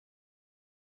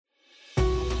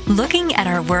Looking at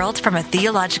our world from a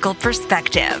theological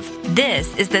perspective.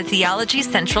 This is the Theology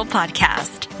Central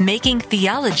Podcast, making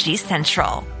theology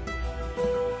central.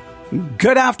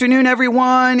 Good afternoon,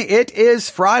 everyone. It is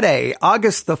Friday,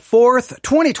 August the 4th,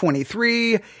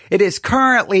 2023. It is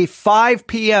currently 5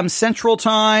 p.m. Central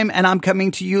Time, and I'm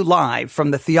coming to you live from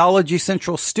the Theology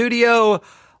Central studio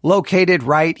located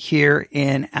right here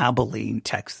in Abilene,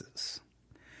 Texas.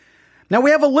 Now,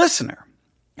 we have a listener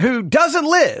who doesn't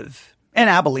live in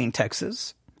Abilene,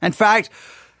 Texas. In fact,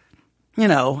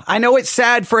 I know it's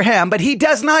sad for him, but he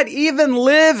does not even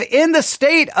live in the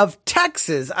state of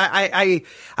Texas. I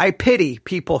pity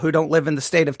people who don't live in the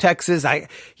state of Texas.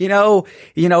 Only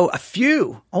a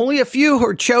few who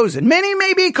are chosen. Many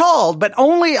may be called, but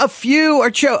only a few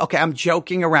are chosen. Okay, I'm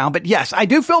joking around, but yes, I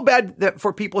do feel bad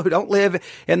for people who don't live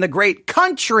in the great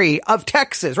country of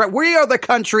Texas, right? We are the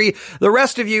country. The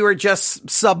rest of you are just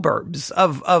suburbs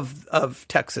of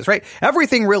Texas, right?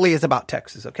 Everything really is about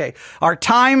Texas, okay? Our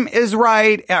time is right.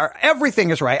 Everything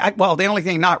is right. The only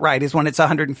thing not right is when it's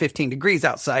 115 degrees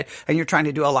outside and you're trying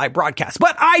to do a live broadcast.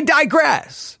 But I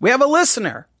digress. We have a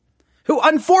listener who,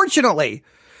 unfortunately,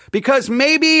 because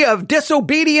maybe of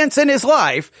disobedience in his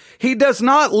life, he does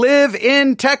not live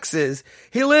in Texas.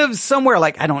 He lives somewhere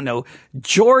like,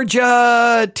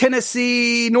 Georgia,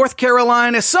 Tennessee, North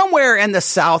Carolina, somewhere in the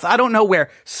South. I don't know where.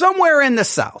 Somewhere in the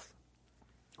South.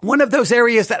 One of those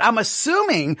areas that I'm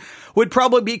assuming would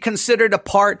probably be considered a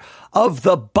part of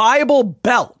the Bible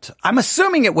Belt. I'm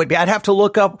assuming it would be. I'd have to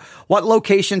look up what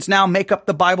locations now make up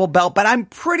the Bible Belt, but I'm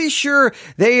pretty sure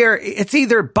it's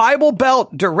either Bible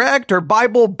Belt direct or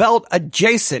Bible Belt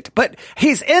adjacent. But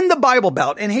he's in the Bible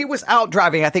Belt and he was out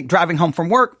driving, I think driving home from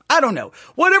work. I don't know.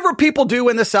 Whatever people do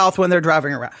in the South when they're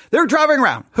driving around. They're driving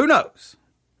around. Who knows?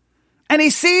 And he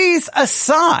sees a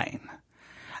sign,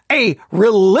 a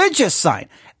religious sign,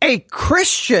 a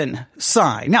Christian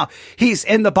sign. Now, he's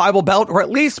in the Bible Belt, or at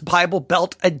least Bible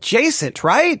Belt adjacent,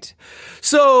 right?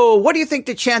 So what do you think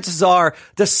the chances are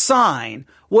the sign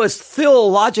was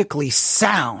theologically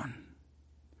sound?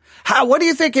 What do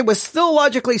you think it was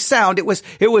theologically sound? It was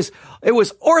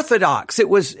orthodox. It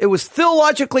was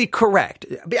theologically correct.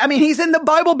 I mean, he's in the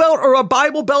Bible Belt or a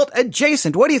Bible Belt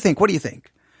adjacent. What do you think? What do you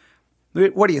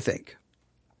think?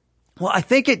 Well, I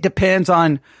think it depends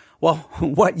on,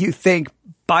 what you think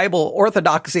Bible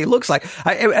orthodoxy looks like.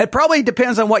 It probably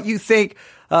depends on what you think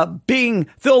being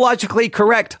theologically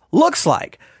correct looks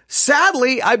like.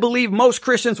 Sadly, I believe most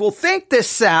Christians will think this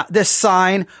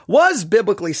sign was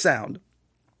biblically sound.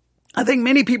 I think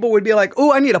many people would be like,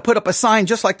 I need to put up a sign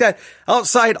just like that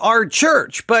outside our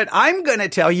church. But I'm going to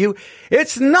tell you,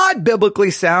 it's not biblically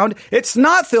sound. It's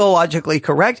not theologically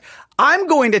correct. I'm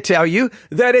going to tell you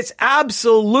that it's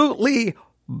absolutely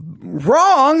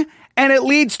wrong, and it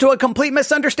leads to a complete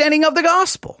misunderstanding of the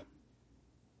gospel.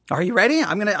 Are you ready?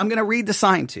 I'm going to read the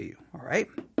sign to you. All right.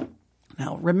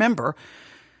 Now, remember,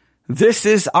 this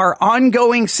is our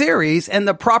ongoing series and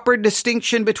the proper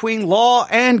distinction between law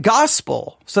and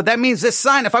gospel. So that means this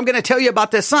sign, if I'm going to tell you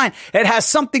about this sign, it has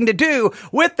something to do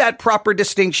with that proper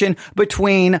distinction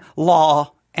between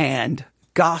law and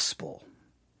gospel.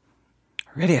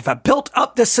 Ready? Have I built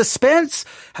up the suspense?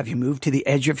 Have you moved to the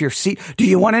edge of your seat? Do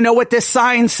you want to know what this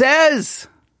sign says?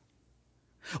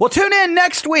 Well, tune in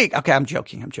next week. Okay, I'm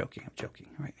joking. All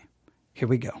right. Here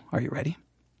we go. Are you ready?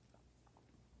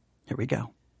 Here we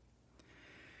go.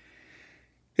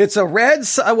 It's a red,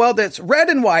 that's red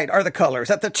and white are the colors.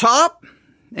 At the top,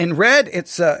 in red,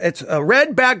 it's a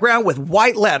red background with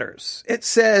white letters. It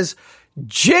says,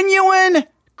 Genuine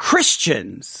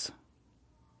Christians.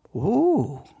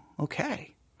 Ooh.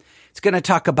 Okay. It's going to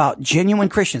talk about genuine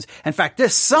Christians. In fact,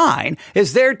 this sign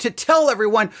is there to tell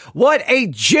everyone what a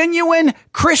genuine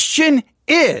Christian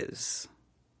is.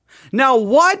 Now,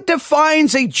 what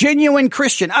defines a genuine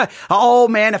Christian?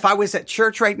 If I was at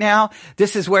church right now,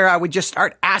 this is where I would just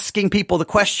start asking people the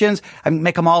questions and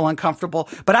make them all uncomfortable.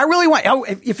 But I really want,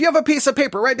 if you have a piece of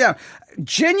paper, write down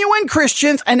genuine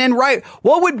Christians and then write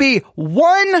what would be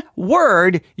one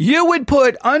word you would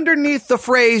put underneath the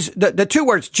phrase, the two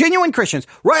words, genuine Christians.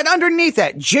 Right underneath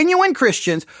that, genuine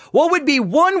Christians, what would be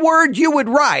one word you would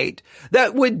write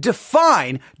that would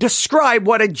describe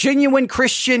what a genuine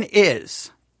Christian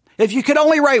is? If you could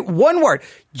only write one word,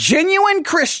 genuine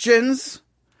Christians,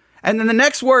 and then the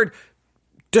next word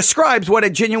describes what a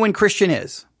genuine Christian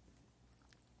is.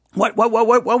 What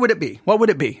would it be? What would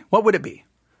it be? What would it be?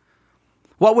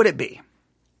 What would it be?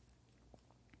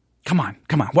 Come on.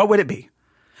 What would it be?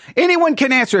 Anyone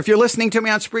can answer. If you're listening to me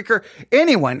on Spreaker,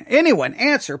 anyone,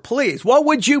 answer, please. What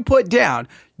would you put down?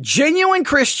 Genuine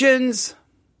Christians.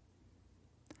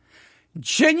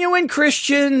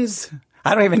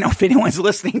 I don't even know if anyone's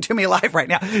listening to me live right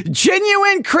now.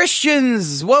 Genuine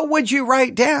Christians, what would you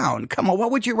write down? Come on,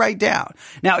 what would you write down?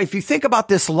 Now, if you think about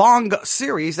this long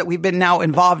series that we've been now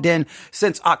involved in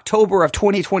since October of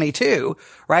 2022,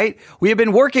 right? We have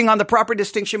been working on the proper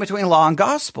distinction between law and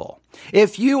gospel.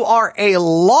 If you are a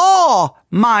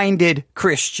law-minded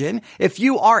Christian, if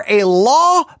you are a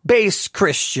law-based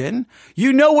Christian,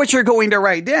 you know what you're going to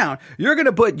write down. You're going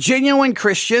to put genuine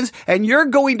Christians, and you're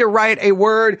going to write a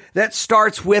word that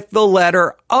starts with the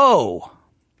letter O.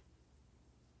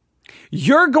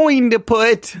 You're going to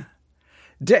put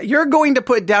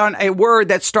down a word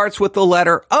that starts with the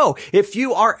letter O. If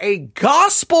you are a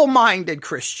gospel-minded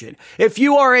Christian, if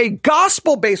you are a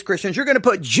gospel-based Christian, you're going to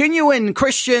put genuine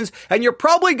Christians, and you're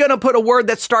probably going to put a word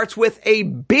that starts with a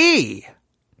B.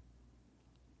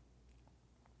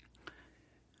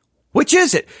 Which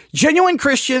is it? Genuine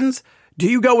Christians, do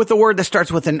you go with the word that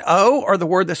starts with an O or the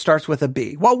word that starts with a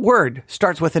B? What word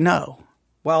starts with an O?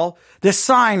 Well, this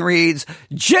sign reads,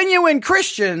 genuine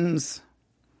Christians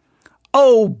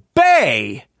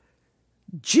obey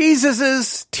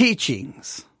Jesus'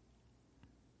 teachings.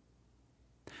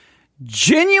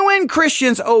 Genuine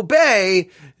Christians obey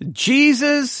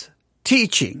Jesus'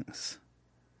 teachings.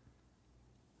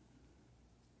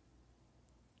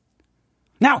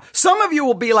 Now, some of you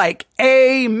will be like,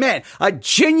 amen. A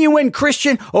genuine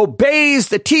Christian obeys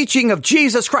the teaching of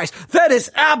Jesus Christ. That is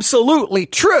absolutely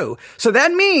true. So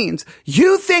that means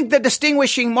you think the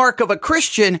distinguishing mark of a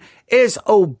Christian is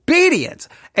obedience.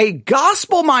 A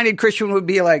gospel-minded Christian would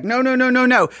be like, no.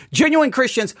 Genuine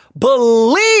Christians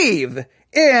believe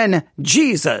in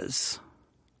Jesus.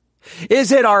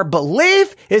 Is it our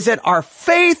belief? Is it our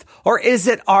faith? Or is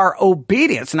it our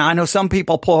obedience? Now, I know some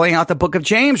people pulling out the book of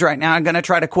James right now are going to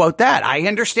try to quote that. I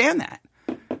understand that.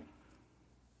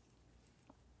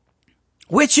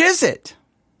 Which is it?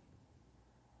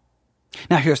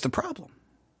 Now, here's the problem.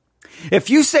 If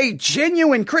you say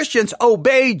genuine Christians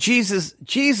obey Jesus'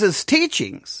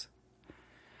 teachings,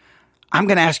 I'm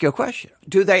going to ask you a question.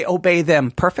 Do they obey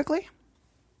them perfectly?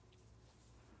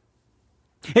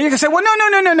 And you can say, well,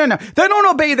 no. They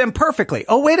don't obey them perfectly.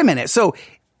 Oh, wait a minute. So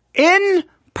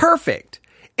imperfect,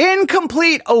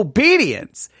 incomplete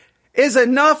obedience is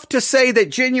enough to say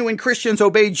that genuine Christians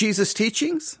obey Jesus'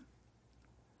 teachings?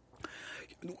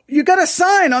 You got a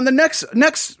sign on the next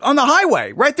on the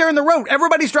highway, right there in the road.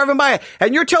 Everybody's driving by it.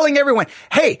 And you're telling everyone,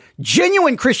 hey,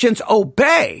 genuine Christians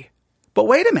obey. But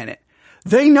wait a minute.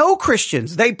 They know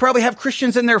Christians. They probably have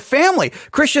Christians in their family,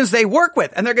 Christians they work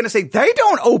with. And they're going to say, they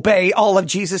don't obey all of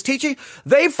Jesus' teaching.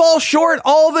 They fall short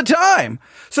all the time.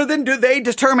 So then do they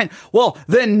determine, well,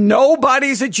 then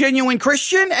nobody's a genuine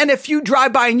Christian? And if you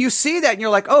drive by and you see that and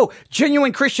you're like, oh,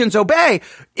 genuine Christians obey.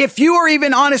 If you are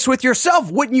even honest with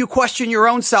yourself, wouldn't you question your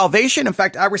own salvation? In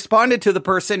fact, I responded to the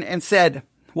person and said,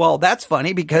 well, that's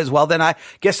funny because, well, then I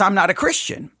guess I'm not a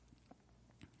Christian.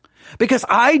 Because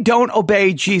I don't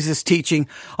obey Jesus' teaching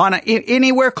on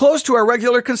anywhere close to a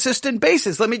regular, consistent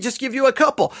basis. Let me just give you a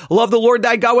couple. Love the Lord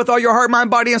thy God with all your heart,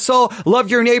 mind, body, and soul. Love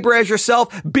your neighbor as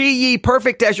yourself. Be ye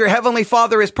perfect as your heavenly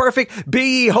Father is perfect.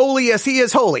 Be ye holy as he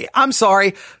is holy. I'm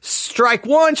sorry. Strike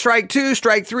one, strike two,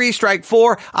 strike three, strike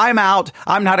four. I'm out.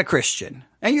 I'm not a Christian.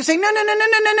 And you say, no.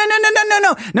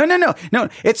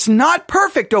 It's not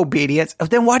perfect obedience.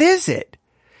 Then what is it?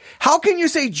 How can you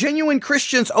say genuine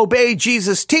Christians obey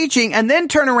Jesus' teaching and then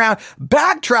turn around,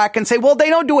 backtrack and say, well,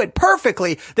 they don't do it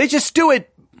perfectly. They just do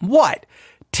it, what,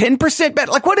 10%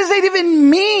 better? Like, what does that even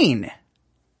mean?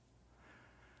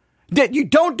 That you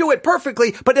don't do it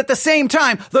perfectly, but at the same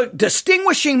time, the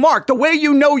distinguishing mark, the way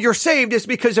you know you're saved is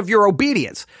because of your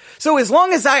obedience. So as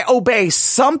long as I obey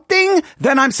something,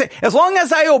 then I'm saved. As long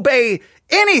as I obey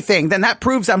anything, then that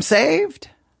proves I'm saved.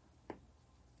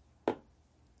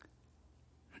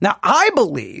 Now, I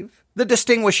believe the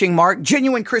distinguishing mark,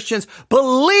 genuine Christians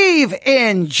believe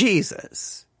in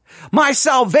Jesus. My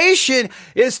salvation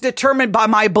is determined by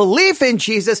my belief in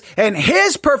Jesus and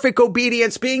his perfect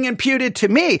obedience being imputed to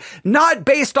me, not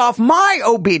based off my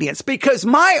obedience, because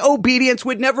my obedience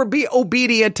would never be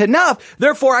obedient enough.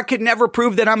 Therefore, I could never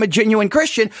prove that I'm a genuine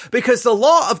Christian because the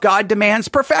law of God demands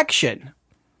perfection,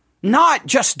 not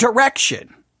just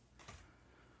direction.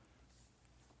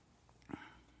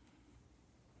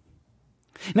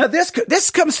 Now, this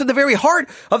comes to the very heart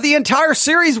of the entire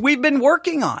series we've been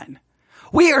working on.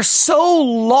 We are so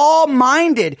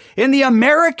law-minded in the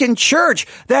American church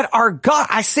that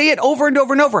I say it over and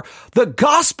over and over, the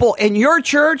gospel in your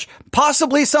church,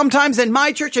 possibly sometimes in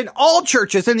my church, in all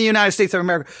churches in the United States of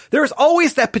America, there's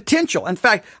always that potential. In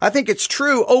fact, I think it's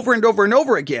true over and over and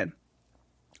over again.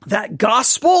 That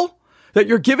gospel that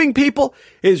you're giving people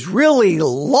is really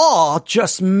law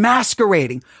just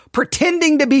masquerading,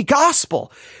 pretending to be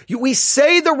gospel. We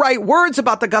say the right words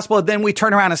about the gospel, and then we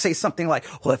turn around and say something like,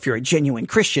 well, if you're a genuine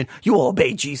Christian, you will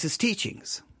obey Jesus'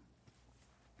 teachings.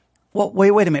 Well,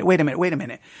 wait a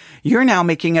minute. You're now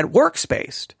making it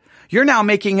works-based. You're now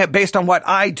making it based on what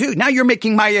I do. Now you're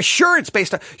making my assurance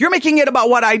you're making it about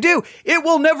what I do. It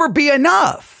will never be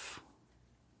enough.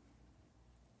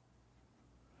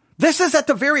 This is at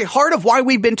the very heart of why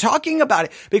we've been talking about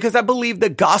it, because I believe the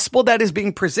gospel that is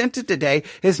being presented today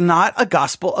is not a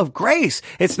gospel of grace.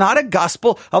 It's not a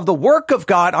gospel of the work of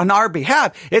God on our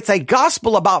behalf. It's a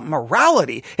gospel about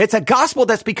morality. It's a gospel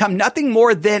that's become nothing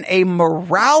more than a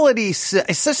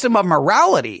system of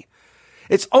morality.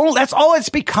 That's all it's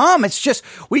become.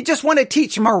 We just want to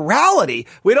teach morality.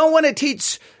 We don't want to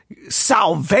teach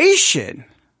salvation.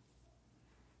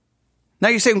 Now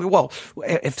you're saying, well,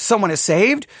 if someone is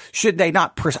saved, should they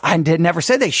not I never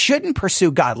said they shouldn't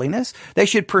pursue godliness. They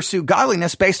should pursue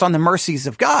godliness based on the mercies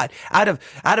of God, out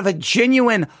of a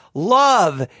genuine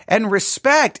love and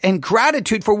respect and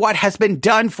gratitude for what has been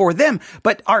done for them.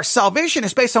 But our salvation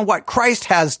is based on what Christ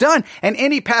has done. And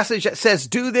any passage that says,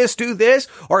 do this,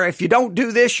 or if you don't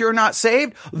do this, you're not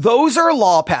saved, those are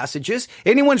law passages.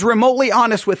 Anyone's remotely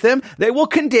honest with them, they will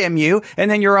condemn you. And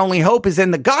then your only hope is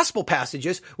in the gospel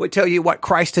passages would tell you what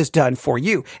Christ has done for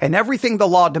you. And everything the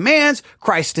law demands,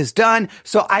 Christ has done.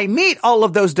 So I meet all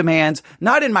of those demands,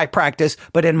 not in my practice,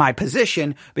 but in my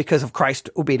position because of Christ's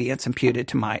obedience imputed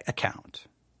to my account.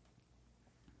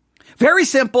 Very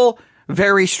simple,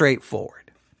 very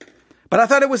straightforward. But I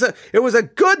thought it was a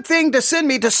good thing to send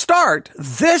me to start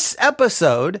this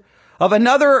episode of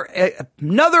another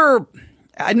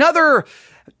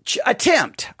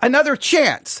attempt, another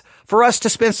chance for us to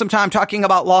spend some time talking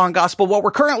about law and gospel. What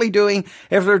we're currently doing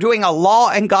is we're doing a law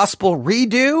and gospel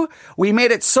redo. We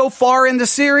made it so far in the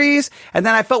series, and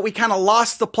then I felt we kind of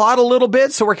lost the plot a little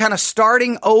bit. So we're kind of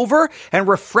starting over and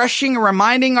refreshing and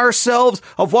reminding ourselves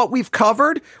of what we've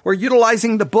covered. We're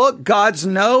utilizing the book, God's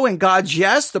No and God's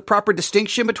Yes, The Proper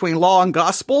Distinction Between Law and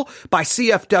Gospel by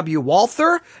C.F.W.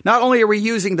 Walther. Not only are we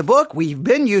using the book, we've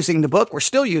been using the book, we're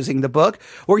still using the book.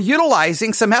 We're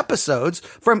utilizing some episodes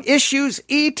from Issues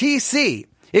ETC.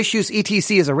 Issues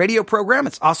ETC is a radio program.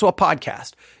 It's also a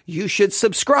podcast. You should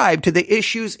subscribe to the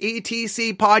Issues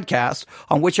ETC podcast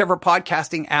on whichever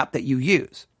podcasting app that you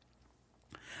use.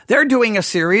 They're doing a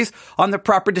series on the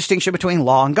proper distinction between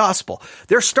law and gospel.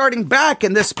 They're starting back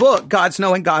in this book, God's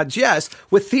No and God's Yes,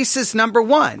 with thesis number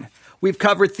 1. We've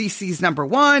covered thesis number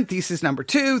 1, thesis number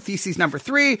 2, thesis number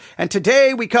 3, and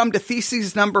today we come to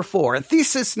thesis number 4. And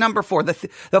thesis number 4,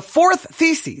 the fourth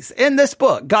thesis in this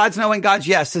book, God's No and God's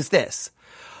Yes, is this.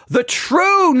 The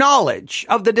true knowledge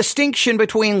of the distinction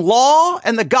between law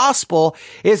and the gospel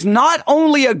is not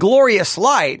only a glorious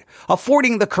light,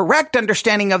 affording the correct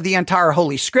understanding of the entire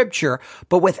Holy Scripture,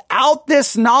 but without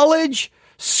this knowledge,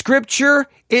 Scripture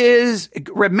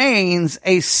remains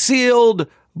a sealed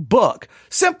book.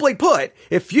 Simply put,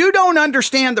 if you don't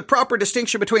understand the proper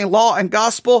distinction between law and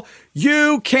gospel,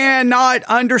 you cannot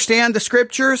understand the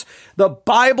Scriptures. The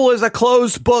Bible is a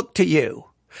closed book to you.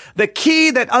 The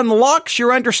key that unlocks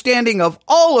your understanding of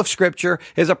all of Scripture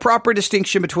is a proper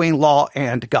distinction between law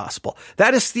and gospel.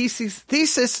 That is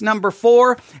thesis number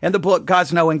 4 in the book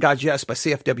God's No and God's Yes by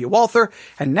C.F.W. Walther.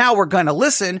 And now we're going to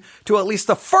listen to at least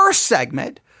the first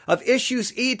segment of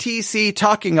Issues ETC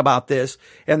talking about this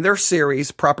in their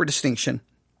series, Proper Distinction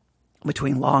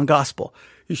Between Law and Gospel.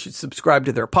 You should subscribe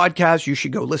to their podcast. You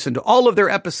should go listen to all of their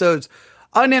episodes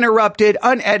uninterrupted,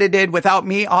 unedited, without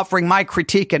me offering my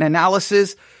critique and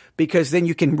analysis, because then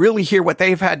you can really hear what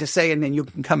they've had to say, and then you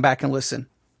can come back and listen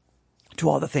to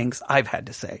all the things I've had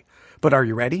to say. But are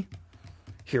you ready?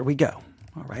 Here we go.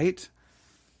 All right.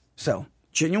 So,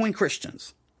 genuine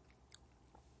Christians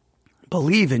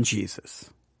believe in Jesus.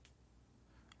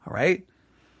 All right.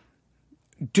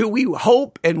 Do we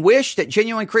hope and wish that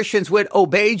genuine Christians would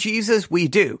obey Jesus? We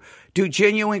do. Do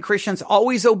genuine Christians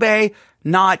always obey?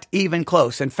 Not even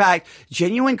close. In fact,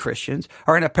 genuine Christians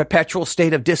are in a perpetual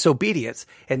state of disobedience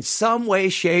in some way,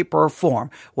 shape, or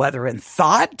form, whether in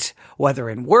thought, whether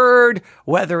in word,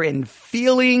 whether in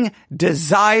feeling,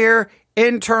 desire,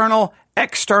 internal,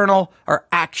 external, or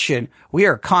action. We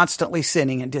are constantly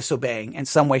sinning and disobeying in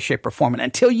some way, shape, or form. And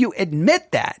until you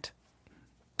admit that,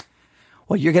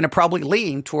 well, you're going to probably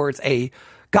lean towards a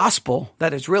gospel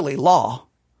that is really law,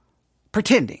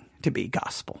 pretending to be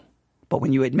gospel. But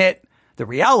when you admit the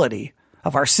reality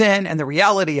of our sin and the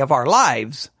reality of our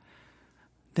lives,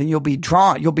 then you'll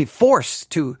be forced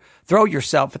to throw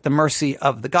yourself at the mercy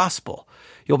of the gospel.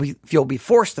 you'll be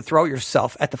forced to throw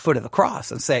yourself at the foot of the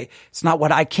cross and say, it's not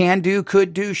what I can do,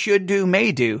 could do, should do,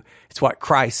 may do. It's what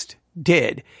Christ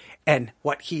did. And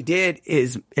what he did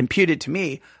is imputed to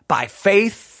me by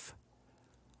faith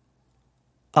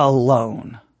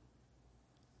alone.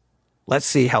 Let's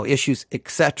see how issues,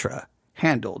 etc.,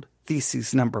 handled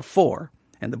thesis number 4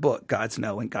 in the book, God's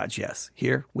No and God's Yes.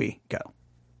 Here we go.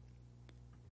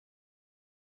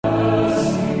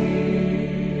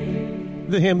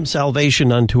 The hymn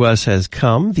Salvation Unto Us Has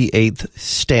Come, the 8th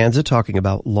stanza, talking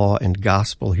about law and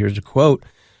gospel. Here's a quote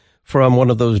from one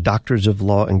of those doctors of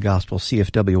law and gospel,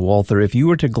 C.F.W. Walther. If you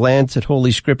were to glance at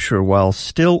Holy Scripture while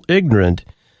still ignorant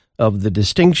of the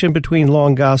distinction between law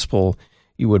and gospel,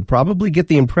 you would probably get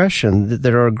the impression that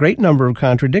there are a great number of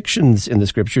contradictions in the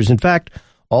Scriptures. In fact,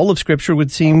 all of Scripture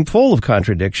would seem full of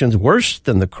contradictions, worse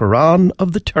than the Quran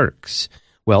of the Turks.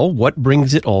 Well, what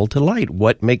brings it all to light?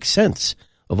 What makes sense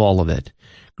of all of it?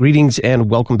 Greetings and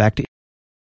welcome back to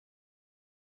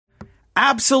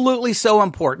Absolutely so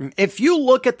important. If you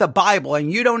look at the Bible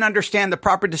and you don't understand the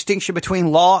proper distinction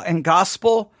between law and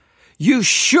gospel, you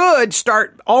should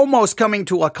start almost coming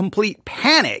to a complete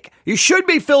panic. You should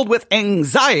be filled with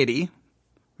anxiety.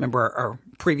 Remember our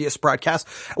previous broadcast?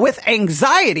 With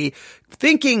anxiety,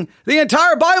 thinking the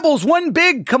entire Bible is one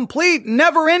big, complete,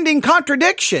 never-ending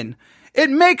contradiction. It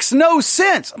makes no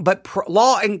sense. But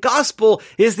law and gospel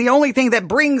is the only thing that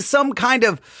brings some kind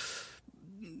of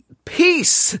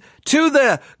peace to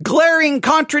the glaring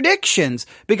contradictions,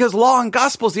 because law and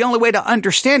gospel is the only way to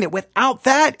understand it. Without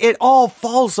that, it all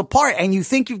falls apart, and you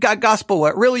think you've got gospel,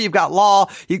 but really you've got law.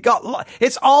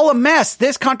 It's all a mess.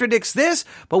 This contradicts this,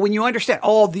 but when you understand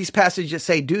all of these passages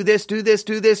say, do this, do this,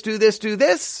 do this, do this, do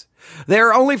this,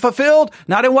 they're only fulfilled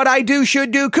not in what I do,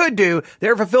 should do, could do.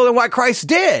 They're fulfilled in what Christ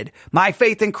did. My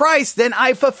faith in Christ, then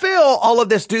I fulfill all of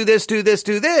this, do this, do this,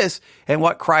 do this, and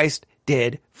what Christ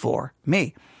did for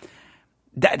me.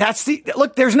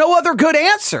 Look, there's no other good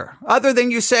answer other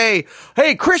than you say,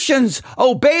 hey, Christians,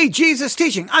 obey Jesus'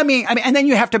 teaching. I mean, and then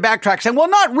you have to backtrack saying, well,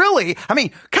 not really.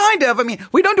 Kind of.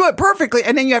 We don't do it perfectly.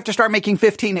 And then you have to start making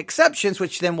 15 exceptions,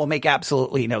 which then will make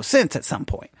absolutely no sense at some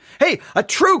point. Hey, a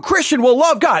true Christian will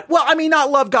love God. Well,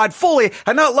 not love God fully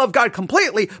and not love God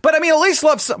completely, but at least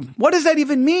love some. What does that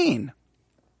even mean?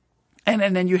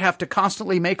 And then you have to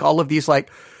constantly make all of these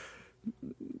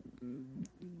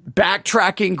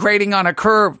backtracking, grading on a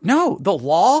curve. No, the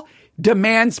law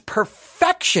demands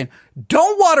perfection.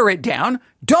 Don't water it down.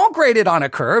 Don't grade it on a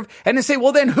curve. And then say,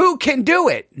 well, then who can do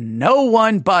it? No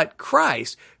one but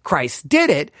Christ. Christ did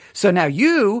it. So now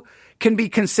you can be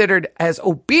considered as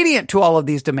obedient to all of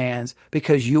these demands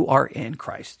because you are in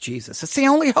Christ Jesus. It's the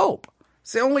only hope.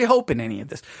 It's the only hope in any of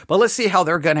this. But let's see how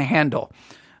they're going to handle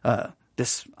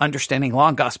this understanding law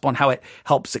and gospel and how it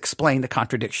helps explain the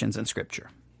contradictions in Scripture.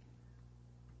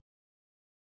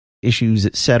 Issues,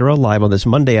 etc., live on this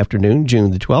Monday afternoon, June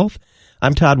the 12th.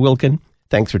 I'm Todd Wilkin.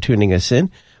 Thanks for tuning us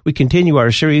in. We continue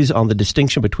our series on the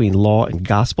distinction between law and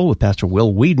gospel with Pastor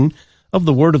Will Whedon of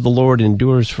The Word of the Lord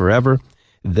Endures Forever.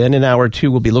 Then in hour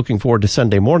 2, we'll be looking forward to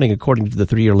Sunday morning according to the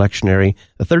 3-year lectionary,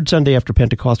 the third Sunday after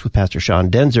Pentecost with Pastor Sean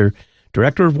Denzer,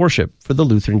 Director of Worship for the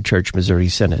Lutheran Church Missouri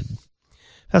Synod.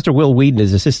 Pastor Will Whedon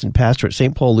is Assistant Pastor at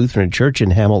St. Paul Lutheran Church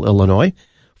in Hamel, Illinois.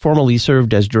 Formerly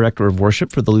served as Director of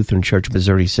Worship for the Lutheran Church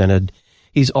Missouri Synod.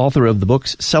 He's author of the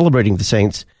books Celebrating the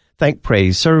Saints, Thank,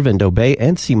 Praise, Serve, and Obey,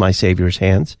 and See My Savior's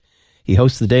Hands. He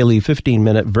hosts the daily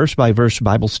 15-minute verse-by-verse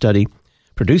Bible study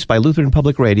produced by Lutheran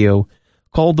Public Radio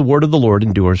called The Word of the Lord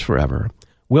Endures Forever.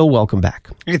 Will, welcome back.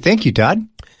 Hey, thank you, Todd.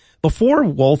 Before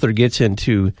Walther gets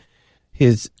into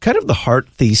his kind of the heart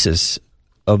thesis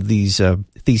of these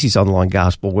theses on law and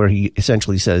gospel, where he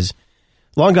essentially says,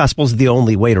 law and gospel is the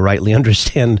only way to rightly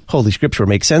understand Holy Scripture,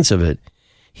 make sense of it.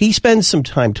 He spends some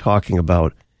time talking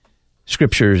about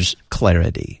Scripture's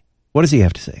clarity. What does he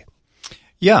have to say?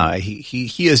 Yeah,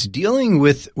 he is dealing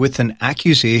with an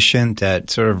accusation that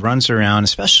sort of runs around,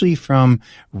 especially from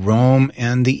Rome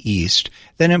and the East,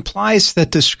 that implies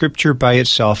that the Scripture by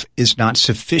itself is not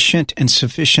sufficient and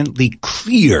sufficiently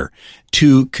clear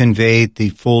to convey the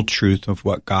full truth of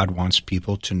what God wants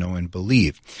people to know and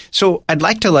believe. So I'd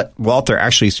like to let Walther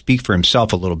actually speak for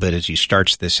himself a little bit as he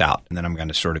starts this out, and then I'm going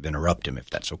to sort of interrupt him if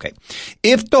that's okay.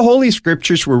 If the Holy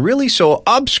Scriptures were really so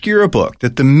obscure a book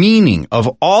that the meaning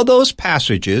of all those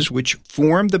passages which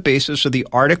form the basis of the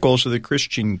articles of the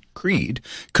Christian creed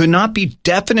could not be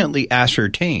definitely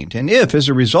ascertained, and if, as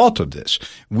a result of this,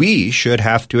 we should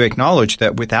have to acknowledge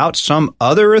that without some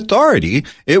other authority,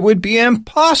 it would be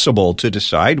impossible to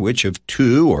decide which of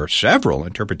two or several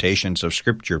interpretations of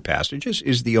Scripture passages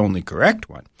is the only correct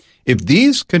one. If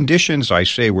these conditions, I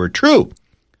say, were true,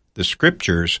 the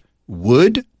Scriptures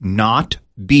would not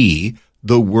be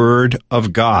the Word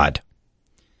of God.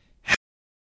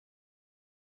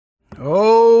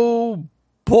 Oh,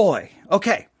 boy.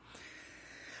 Okay.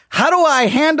 How do I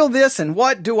handle this and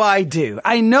what do I do?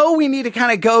 I know we need to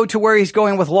kind of go to where he's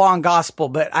going with law and gospel,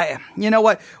 but you know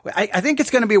what? I think it's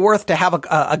going to be worth to have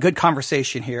a good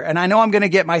conversation here. And I know I'm going to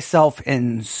get myself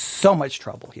in so much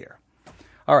trouble here.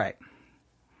 All right.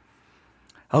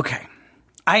 Okay.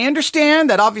 I understand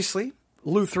that obviously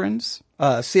Lutherans,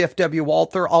 CFW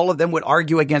Walther, all of them would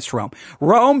argue against Rome.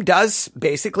 Rome does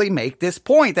basically make this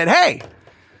point that, hey,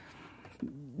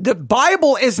 the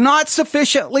Bible is not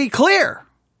sufficiently clear.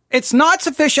 It's not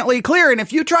sufficiently clear. And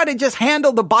if you try to just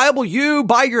handle the Bible you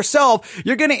by yourself,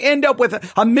 you're going to end up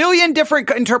with a million different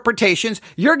interpretations.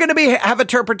 You're going to have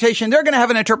interpretation. They're going to have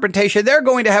an interpretation. They're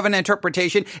going to have an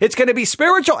interpretation. It's going to be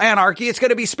spiritual anarchy. It's going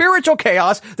to be spiritual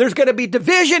chaos. There's going to be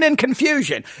division and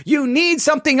confusion. You need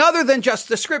something other than just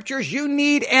the scriptures. You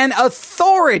need an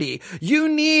authority. You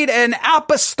need an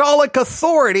apostolic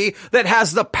authority that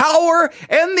has the power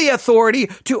and the authority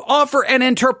to offer an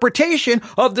interpretation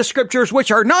of the scriptures,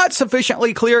 which are not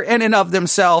sufficiently clear in and of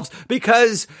themselves,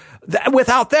 because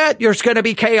without that, there's going to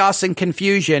be chaos and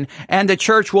confusion, and the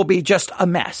church will be just a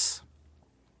mess.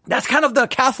 That's kind of the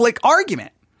Catholic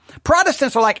argument.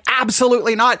 Protestants are like,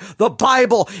 absolutely not. The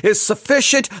Bible is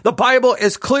sufficient. The Bible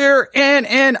is clear in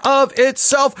and of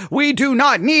itself. We do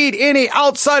not need any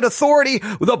outside authority.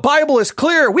 The Bible is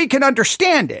clear. We can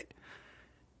understand it.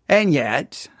 And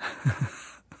yet,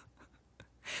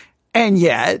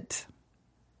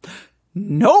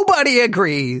 nobody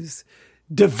agrees.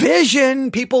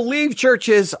 Division. People leave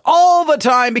churches all the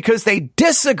time because they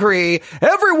disagree.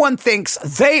 Everyone thinks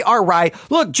they are right.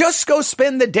 Look, just go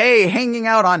spend the day hanging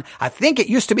out on, I think it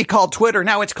used to be called Twitter.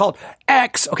 Now it's called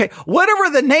X. Okay. Whatever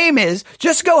the name is,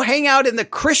 just go hang out in the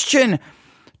Christian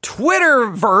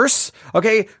Twitterverse.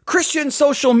 Okay. Christian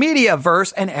social media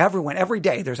verse. And every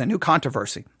day there's a new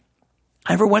controversy.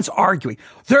 Everyone's arguing.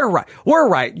 They're right. We're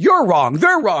right. You're wrong.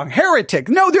 They're wrong. Heretic.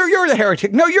 No, you're the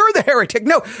heretic. No, you're the heretic.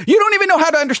 No, you don't even know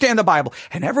how to understand the Bible.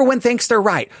 And everyone thinks they're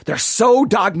right. They're so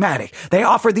dogmatic. They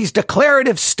offer these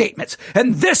declarative statements.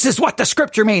 And this is what the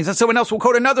scripture means. And someone else will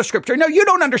quote another scripture. No, you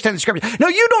don't understand the scripture. No,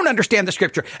 you don't understand the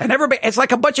scripture. And everybody, it's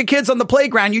like a bunch of kids on the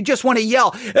playground. You just want to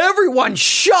yell, everyone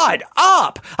shut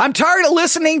up. I'm tired of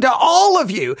listening to all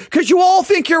of you because you all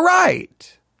think you're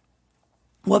right.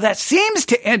 Well, that seems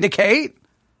to indicate,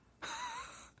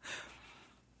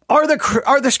 are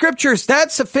the scriptures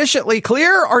that sufficiently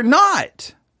clear or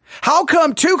not? How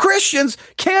come two Christians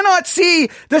cannot see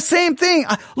the same thing?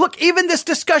 Look, even this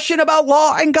discussion about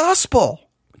law and gospel,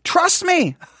 trust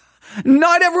me,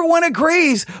 not everyone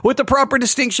agrees with the proper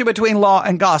distinction between law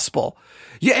and gospel.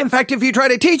 In fact, if you try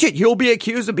to teach it, you'll be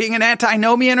accused of being an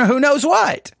antinomian or who knows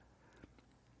what.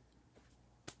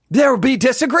 There will be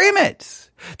disagreements.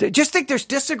 Just think there's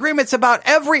disagreements about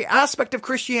every aspect of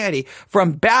Christianity,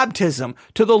 from baptism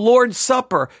to the Lord's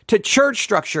Supper to church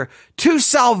structure to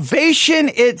salvation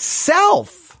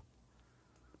itself.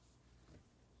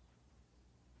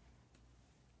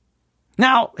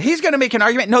 Now, he's going to make an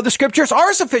argument. No, the scriptures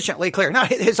are sufficiently clear. Now,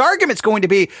 his argument's going to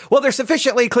be, well, they're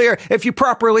sufficiently clear if you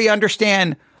properly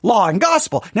understand law and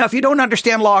gospel. Now, if you don't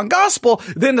understand law and gospel,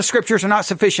 then the scriptures are not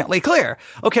sufficiently clear.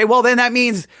 Okay, well, then that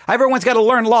means everyone's got to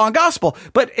learn law and gospel.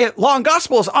 But law and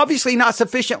gospel is obviously not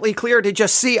sufficiently clear to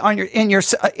just see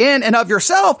in and of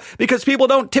yourself, because people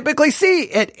don't typically see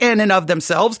it in and of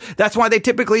themselves. That's why they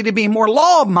typically to be more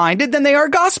law-minded than they are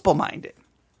gospel-minded.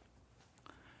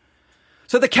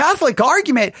 So the Catholic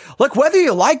argument, look, whether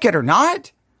you like it or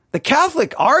not, the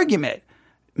Catholic argument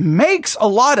makes a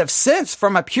lot of sense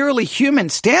from a purely human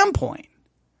standpoint.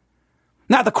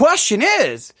 Now, the question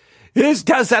has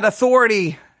that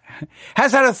authority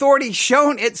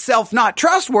shown itself not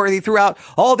trustworthy throughout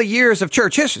all the years of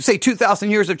church history, say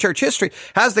 2,000 years of church history?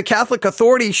 Has the Catholic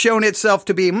authority shown itself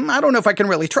to be, I don't know if I can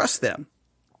really trust them.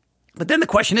 But then the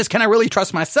question is, can I really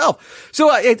trust myself?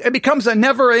 So it becomes a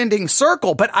never-ending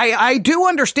circle. But I do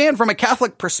understand from a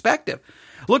Catholic perspective.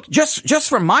 Look, just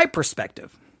from my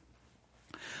perspective,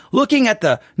 looking at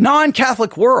the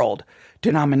non-Catholic world,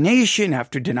 denomination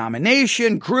after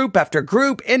denomination, group after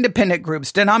group, independent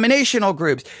groups, denominational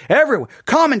groups, everywhere,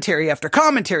 commentary after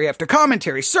commentary after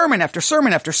commentary, sermon after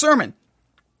sermon after sermon,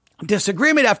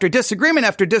 disagreement after disagreement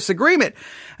after disagreement.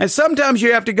 And sometimes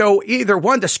you have to go either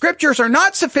one, the scriptures are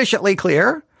not sufficiently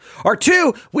clear, Or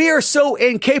 2, we are so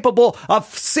incapable of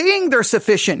seeing their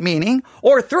sufficient meaning.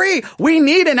 Or 3, we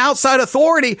need an outside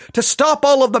authority to stop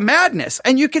all of the madness.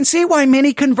 And you can see why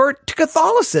many convert to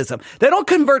Catholicism. They don't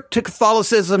convert to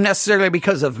Catholicism necessarily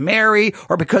because of Mary,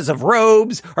 or because of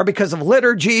robes, or because of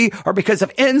liturgy, or because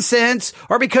of incense,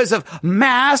 or because of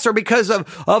Mass, or because of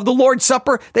the Lord's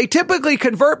Supper. They typically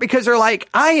convert because they're like,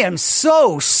 I am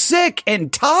so sick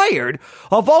and tired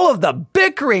of all of the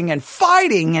bickering and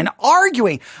fighting and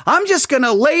arguing. I'm just going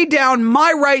to lay down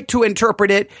my right to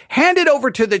interpret it, hand it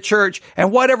over to the church,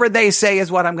 and whatever they say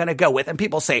is what I'm going to go with. And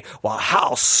people say, well,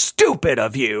 how stupid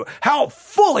of you, how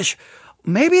foolish.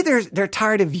 Maybe they're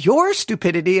tired of your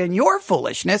stupidity and your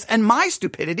foolishness and my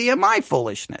stupidity and my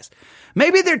foolishness.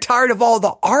 Maybe they're tired of all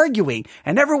the arguing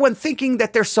and everyone thinking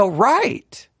that they're so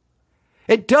right.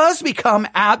 It does become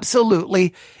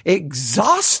absolutely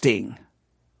exhausting.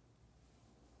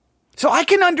 So I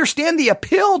can understand the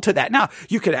appeal to that. Now,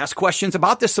 you could ask questions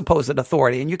about this supposed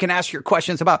authority, and you can ask your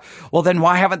questions about, well, then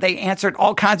why haven't they answered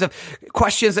all kinds of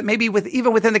questions that maybe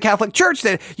even within the Catholic Church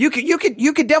that you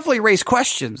could definitely raise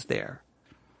questions there.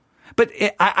 But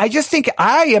I just think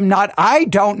I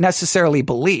don't necessarily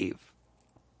believe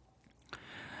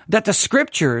that the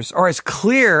scriptures are as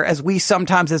clear as we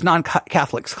sometimes as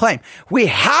non-Catholics claim. We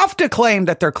have to claim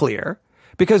that they're clear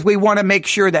because we want to make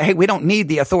sure that, hey, we don't need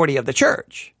the authority of the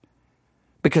church.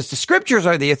 Because the scriptures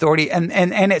are the authority and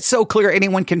it's so clear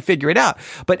anyone can figure it out.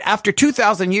 But after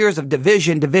 2,000 years of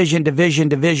division,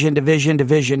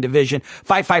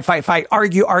 fight,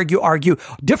 argue,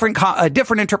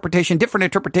 different interpretation,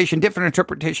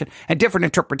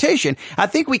 I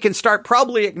think we can start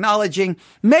probably acknowledging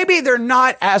maybe they're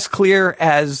not as clear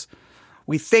as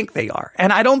we think they are.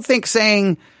 And I don't think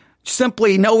saying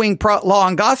simply knowing law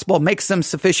and gospel makes them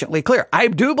sufficiently clear. I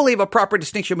do believe a proper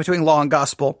distinction between law and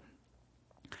gospel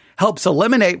helps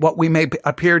eliminate what we may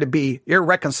appear to be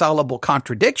irreconcilable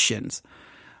contradictions,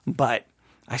 but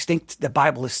I think the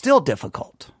Bible is still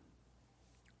difficult.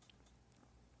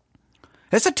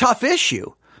 It's a tough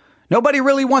issue. Nobody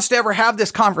really wants to ever have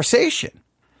this conversation.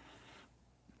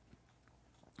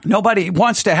 Nobody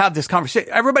wants to have this conversation.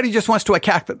 Everybody just wants to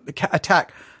attack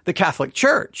the Catholic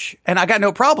Church. And I got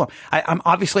no problem. I'm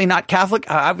obviously not Catholic.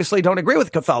 I obviously don't agree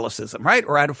with Catholicism, right?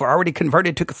 Or I've already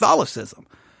converted to Catholicism.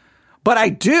 But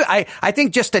I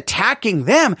think just attacking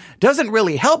them doesn't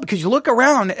really help because you look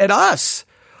around at us.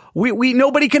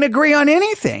 Nobody can agree on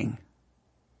anything.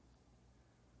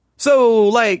 So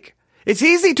like, it's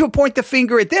easy to point the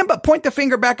finger at them, but point the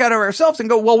finger back at ourselves and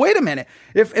go, well, wait a minute.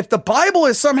 If the Bible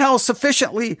is somehow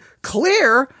sufficiently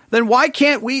clear, then why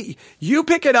can't you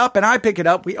pick it up and I pick it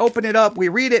up. We open it up, we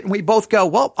read it and we both go,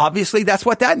 well, obviously that's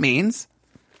what that means.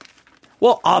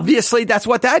 Obviously that's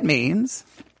what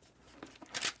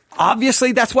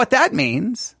that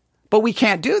means, but we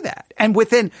can't do that. And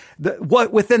within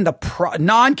the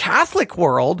non-Catholic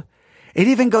world, it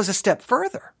even goes a step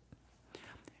further.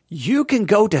 You can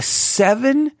go to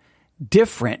 7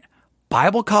 different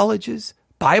Bible colleges,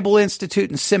 Bible Institute,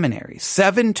 and seminaries,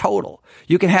 7 total.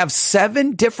 You can have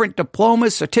 7 different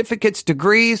diplomas, certificates,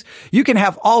 degrees. You can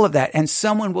have all of that, and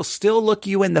someone will still look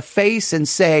you in the face and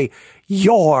say,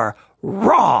 you're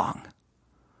wrong.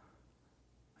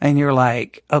 And you're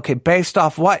like, okay, based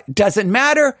off what? Doesn't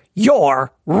matter.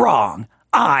 You're wrong.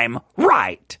 I'm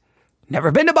right. They've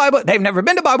never been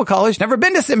to Bible college, never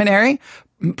been to seminary,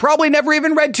 probably never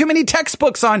even read too many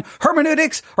textbooks on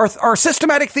hermeneutics or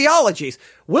systematic theologies.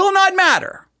 Will not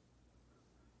matter.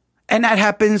 And that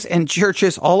happens in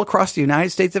churches all across the United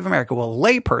States of America. Well, a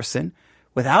lay person,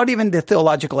 without even the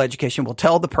theological education, will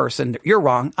tell the person, you're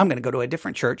wrong. I'm going to go to a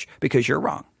different church because you're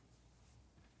wrong.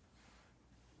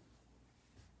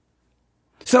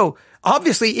 So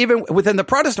obviously, even within the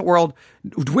Protestant world,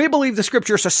 we believe the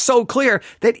scriptures are so clear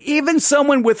that even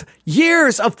someone with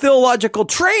years of theological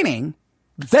training,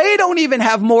 they don't even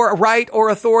have more right or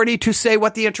authority to say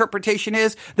what the interpretation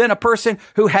is than a person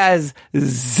who has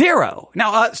 0.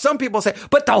 Now, some people say,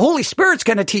 but the Holy Spirit's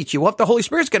going to teach you. Well, if the Holy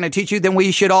Spirit's going to teach you, then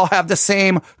we should all have the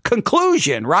same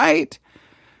conclusion, right?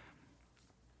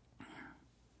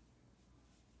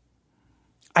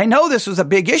 I know this was a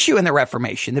big issue in the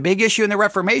Reformation. The big issue in the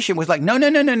Reformation was like, no.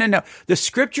 The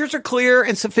scriptures are clear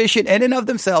and sufficient in and of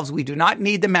themselves. We do not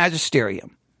need the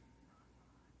magisterium.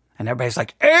 And everybody's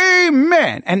like,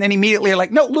 amen. And then immediately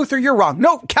like, no, Luther, you're wrong.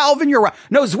 No, Calvin, you're wrong.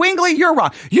 No, Zwingli, you're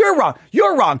wrong. You're wrong.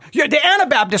 You're wrong. The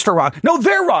Anabaptists are wrong. No,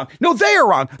 they're wrong. No, they are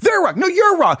wrong. They're wrong. No,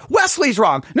 you're wrong. Wesley's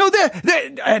wrong. No,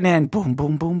 and then boom,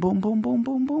 boom, boom, boom, boom, boom,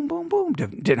 boom, boom, boom, boom.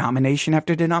 Denomination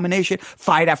after denomination,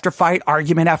 fight after fight,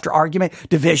 argument after argument,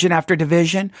 division after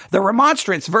division. The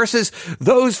Remonstrants versus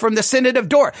those from the Synod of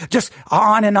Dort. Just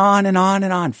on and on and on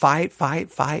and on. Fight, fight,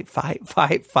 fight, fight,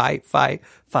 fight, fight, fight,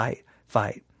 fight,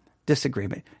 fight.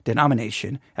 Disagreement,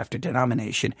 denomination after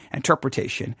denomination,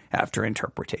 interpretation after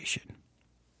interpretation.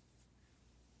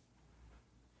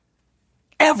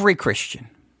 Every Christian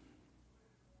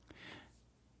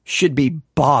should be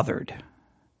bothered.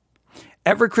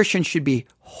 Every Christian should be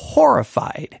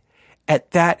horrified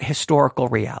at that historical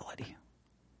reality.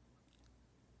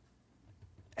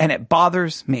 And it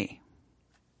bothers me.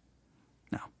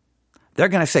 They're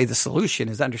going to say the solution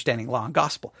is understanding law and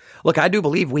gospel. Look, I do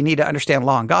believe we need to understand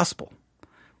law and gospel.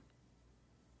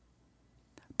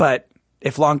 But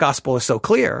if law and gospel is so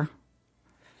clear,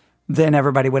 then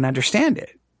everybody would understand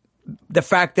it. The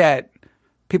fact that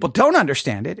people don't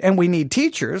understand it, and we need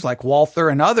teachers like Walther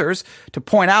and others to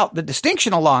point out the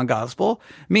distinction of law and gospel,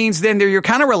 means then you're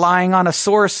kind of relying on a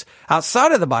source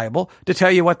outside of the Bible to tell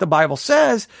you what the Bible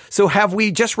says. So have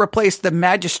we just replaced the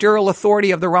magisterial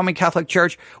authority of the Roman Catholic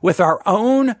Church with our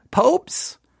own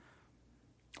popes?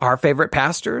 Our favorite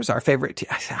pastors, our favorite...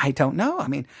 I don't know. I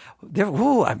mean,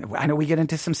 I know we get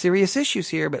into some serious issues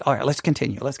here, but all right, let's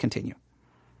continue.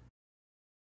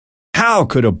 How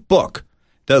could a book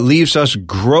that leaves us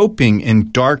groping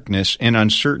in darkness and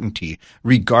uncertainty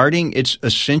regarding its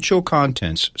essential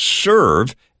contents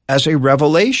serve as a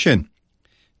revelation?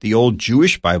 The old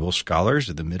Jewish Bible scholars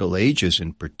of the Middle Ages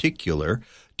in particular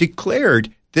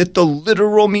declared that the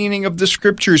literal meaning of the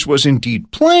Scriptures was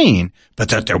indeed plain, but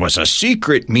that there was a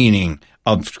secret meaning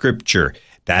of Scripture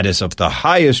that is of the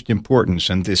highest importance,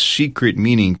 and this secret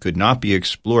meaning could not be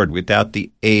explored without the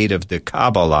aid of the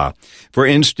Kabbalah. For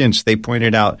instance, they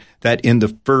pointed out that in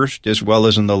the first as well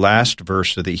as in the last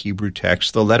verse of the Hebrew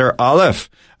text, the letter Aleph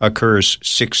occurs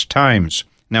 6 times.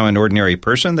 Now, an ordinary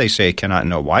person, they say, cannot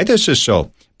know why this is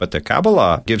so, but the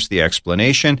Kabbalah gives the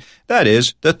explanation, that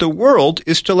is, that the world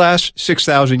is to last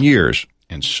 6,000 years,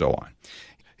 and so on.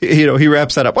 He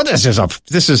wraps that up. Well,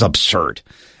 this is absurd.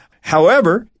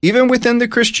 However, even within the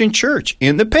Christian church,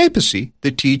 in the papacy,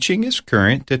 the teaching is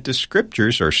current that the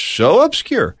Scriptures are so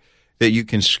obscure that you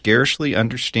can scarcely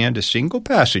understand a single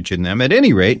passage in them. At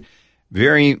any rate,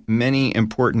 very many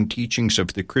important teachings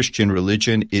of the Christian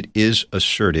religion, it is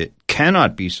asserted,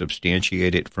 cannot be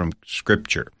substantiated from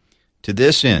Scripture. To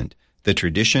this end, the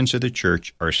traditions of the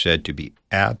church are said to be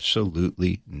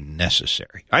absolutely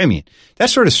necessary. I mean, that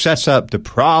sort of sets up the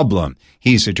problem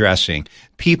he's addressing.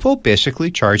 People basically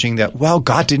charging that, well,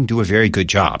 God didn't do a very good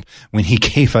job when he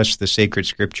gave us the sacred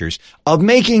Scriptures of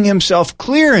making himself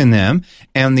clear in them.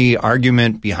 And the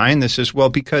argument behind this is, well,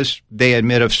 because they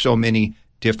admit of so many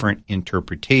different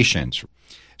interpretations.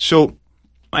 So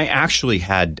I actually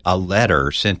had a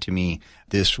letter sent to me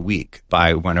this week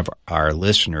by one of our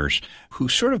listeners who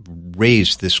sort of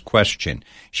raised this question.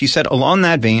 She said, along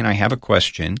that vein, I have a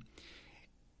question.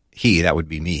 He, that would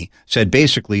be me, said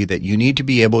basically that you need to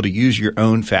be able to use your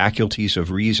own faculties of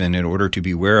reason in order to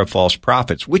beware of false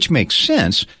prophets, which makes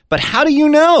sense. But how do you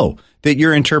know that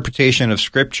your interpretation of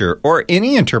Scripture or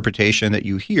any interpretation that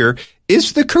you hear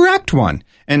is the correct one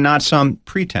and not some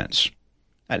pretense?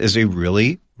 That is a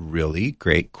really, really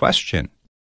great question.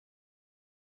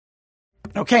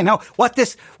 Okay, now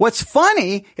what's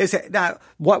funny is that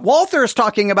what Walther is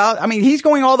talking about, I mean, he's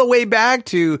going all the way back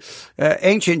to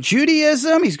ancient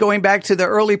Judaism. He's going back to the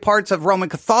early parts of Roman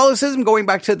Catholicism, going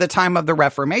back to the time of the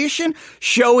Reformation,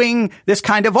 showing this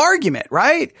kind of argument,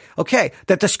 right? Okay,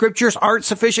 that the Scriptures aren't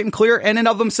sufficient and clear in and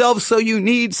of themselves, so you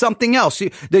need something else.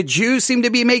 The Jews seem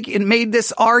to be made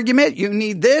this argument. You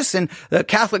need this, and the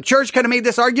Catholic Church kind of made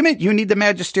this argument. You need the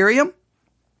magisterium.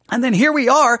 And then here we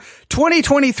are,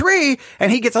 2023, and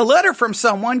he gets a letter from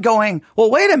someone going, well,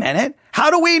 wait a minute. How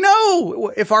do we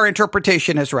know if our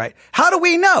interpretation is right? How do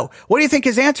we know? What do you think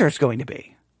his answer is going to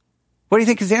be? What do you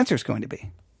think his answer is going to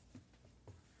be?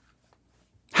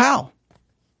 How?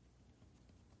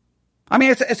 I mean,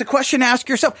 it's a question to ask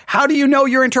yourself. How do you know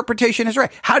your interpretation is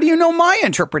right? How do you know my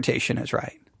interpretation is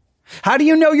right? How do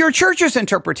you know your church's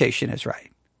interpretation is right?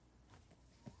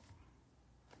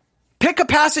 Pick a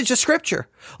passage of Scripture.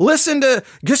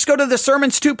 Just go to the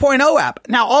Sermons 2.0 app.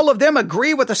 Now, all of them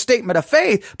agree with a statement of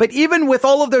faith, but even with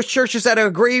all of those churches that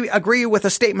agree with a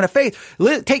statement of faith,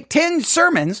 take 10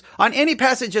 sermons on any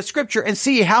passage of Scripture and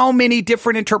see how many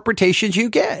different interpretations you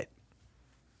get.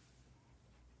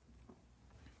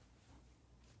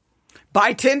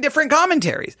 Buy 10 different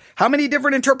commentaries. How many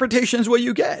different interpretations will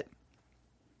you get?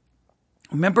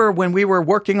 Remember when we were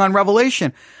working on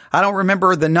Revelation, I don't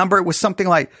remember the number. It was something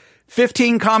like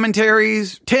 15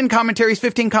 commentaries, 10 commentaries,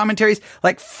 15 commentaries,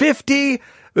 like 50. It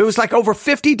was like over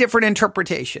 50 different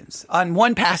interpretations on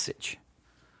one passage.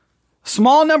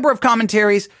 Small number of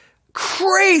commentaries,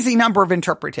 crazy number of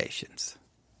interpretations.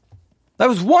 That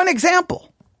was one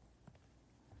example.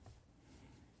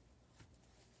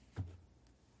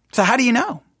 So how do you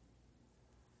know?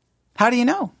 How do you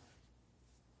know?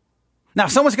 Now,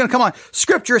 someone's going to come on,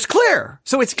 Scripture is clear,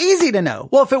 so it's easy to know.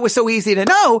 Well, if it was so easy to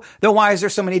know, then why is there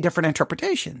so many different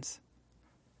interpretations?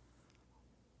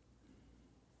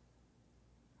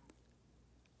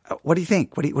 What do you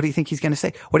think? What do you think he's going to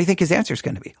say? What do you think his answer is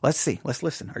going to be? Let's see. Let's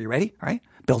listen. Are you ready? All right.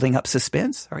 Building up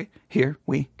suspense. All right. Here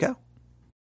we go.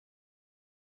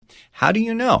 How do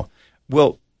you know?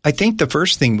 Well, I think the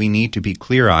first thing we need to be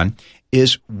clear on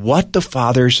is what the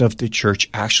fathers of the church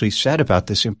actually said about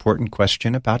this important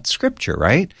question about Scripture,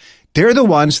 right? They're the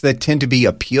ones that tend to be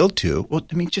appealed to. Well,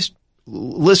 I mean, just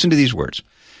listen to these words.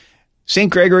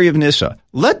 St. Gregory of Nyssa,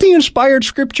 let the inspired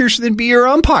Scriptures then be your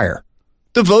umpire.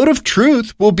 The vote of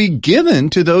truth will be given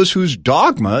to those whose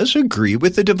dogmas agree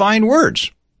with the divine words.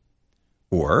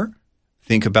 Or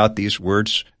think about these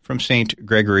words from St.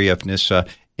 Gregory of Nyssa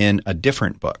in a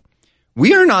different book.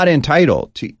 We are not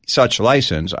entitled to such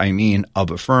license, I mean,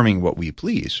 of affirming what we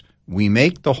please. We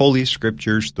make the Holy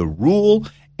Scriptures the rule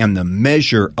and the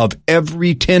measure of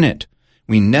every tenet.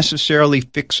 We necessarily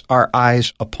fix our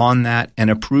eyes upon that and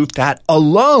approve that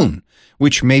alone,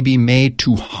 which may be made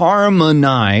to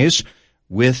harmonize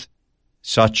with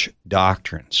such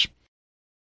doctrines.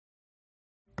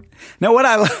 Now, what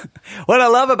I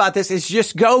love about this is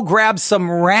just go grab some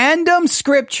random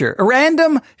scripture,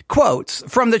 random quotes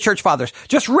from the church fathers.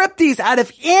 Just rip these out of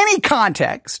any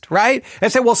context, right? And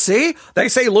say, well, see, they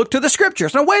say, look to the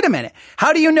scriptures. Now, wait a minute.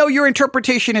 How do you know your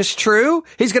interpretation is true?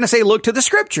 He's going to say, look to the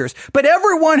scriptures. But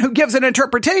everyone who gives an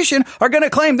interpretation are going to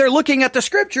claim they're looking at the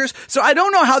scriptures. So I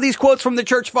don't know how these quotes from the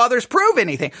church fathers prove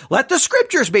anything. Let the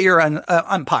scriptures be your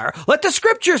umpire. Let the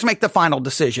scriptures make the final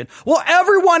decision. Well,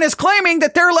 everyone is claiming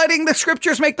that they're letting the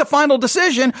scriptures make the final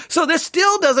decision. So this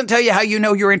still doesn't tell you how you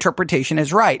know your interpretation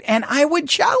is right. And I would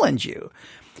challenge you.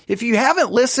 If you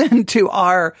haven't listened to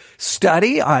our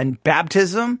study on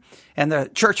baptism and the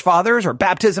church fathers, or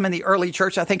baptism in the early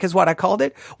church, I think is what I called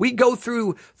it. We go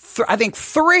through, I think,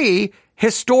 3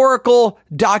 historical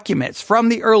documents from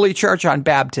the early church on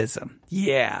baptism.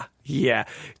 Yeah.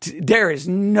 There is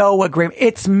no agreement.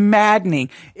 It's maddening.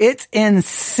 It's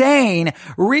insane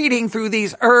reading through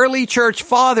these early church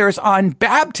fathers on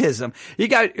baptism. You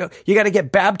got to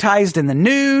get baptized in the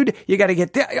nude. You got to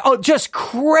get just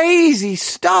crazy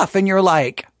stuff. And you're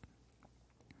like,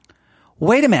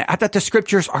 wait a minute. I thought the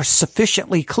scriptures are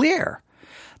sufficiently clear.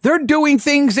 They're doing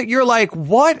things that you're like,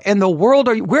 what in the world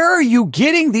where are you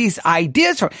getting these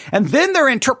ideas from? And then their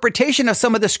interpretation of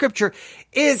some of the scripture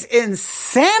is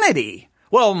insanity.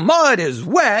 Well, mud is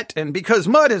wet, and because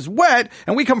mud is wet,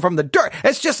 and we come from the dirt,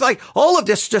 it's just like all of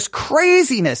this just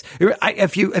craziness.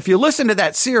 If you listen to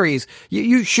that series,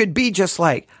 you should be just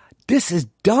like, this is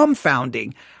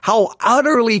dumbfounding how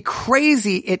utterly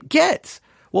crazy it gets.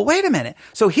 Well, wait a minute.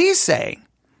 So he's saying,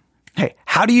 hey,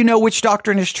 how do you know which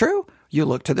doctrine is true? You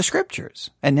look to the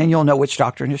scriptures, and then you'll know which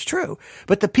doctrine is true.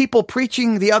 But the people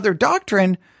preaching the other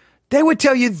doctrine, they would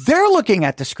tell you they're looking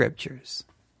at the scriptures.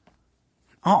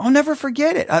 I'll never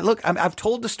forget it. I've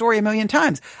told the story a million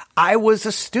times. I was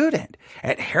a student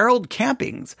at Harold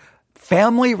Camping's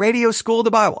Family Radio School of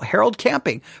the Bible. Harold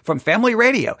Camping from Family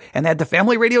Radio, and they had the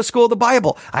Family Radio School of the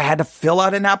Bible. I had to fill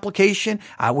out an application.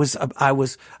 I was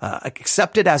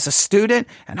accepted as a student,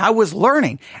 and I was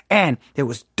learning. And there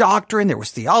was doctrine, there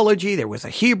was theology, there was a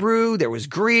Hebrew, there was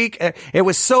Greek. It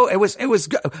was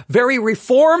very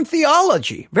Reformed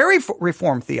theology,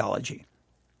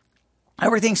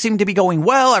 Everything seemed to be going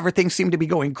well. Everything seemed to be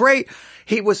going great.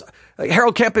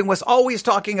 Harold Camping was always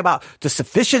talking about the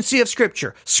sufficiency of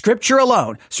Scripture, Scripture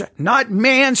alone, not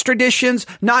man's traditions,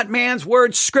 not man's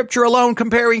words, Scripture alone,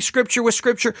 comparing Scripture with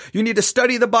Scripture. You need to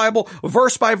study the Bible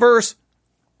verse by verse.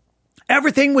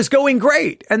 Everything was going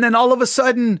great. And then all of a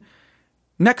sudden,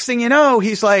 next thing you know,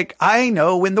 he's like, I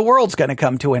know when the world's going to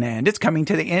come to an end. It's coming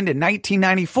to the end in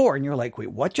 1994. And you're like,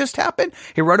 wait, what just happened?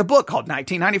 He wrote a book called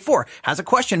 1994, has a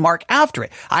question mark after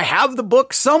it. I have the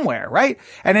book somewhere, right?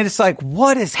 And it's like,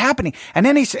 what is happening? And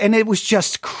then and it was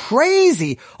just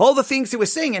crazy, all the things he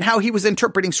was saying and how he was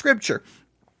interpreting scripture.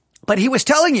 But he was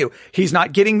telling you, he's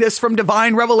not getting this from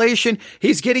divine revelation.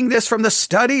 He's getting this from the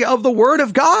study of the Word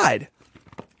of God.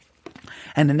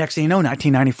 And the next thing you know,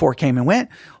 1994 came and went.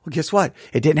 Well, guess what?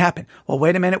 It didn't happen. Well,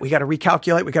 wait a minute. We got to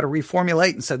recalculate. We got to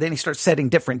reformulate. And so then he starts setting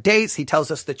different dates. He tells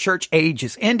us the church age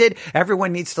is ended.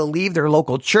 Everyone needs to leave their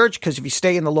local church because if you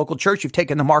stay in the local church, you've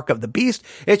taken the mark of the beast.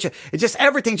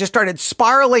 Everything just started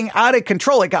spiraling out of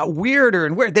control. It got weirder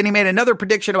and weird. Then he made another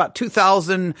prediction about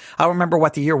 2000. I don't remember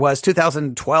what the year was,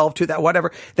 2012, 2000,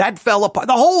 whatever. That fell apart.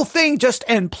 The whole thing just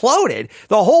imploded.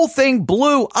 The whole thing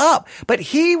blew up. But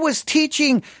he was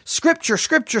teaching Scripture.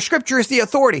 Scripture is the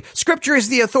authority. Scripture is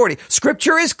the authority.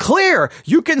 Scripture is clear.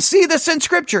 You can see this in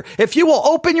Scripture. If you will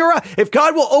open your eyes, if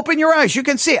God will open your eyes, you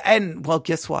can see it. And well,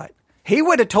 guess what? He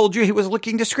would have told you he was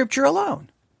looking to Scripture alone.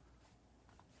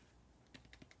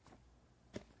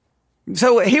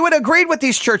 So he would have agreed with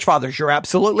these church fathers. You're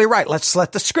absolutely right. Let's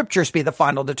let the Scriptures be the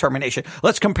final determination.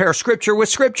 Let's compare Scripture with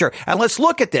Scripture. And let's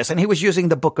look at this. And he was using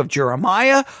the book of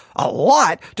Jeremiah a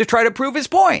lot to try to prove his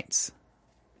points.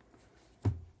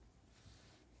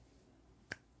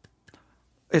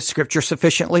 Is Scripture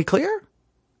sufficiently clear?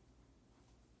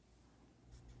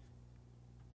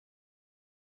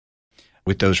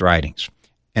 With those writings.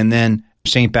 And then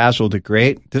St. Basil the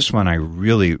Great, this one I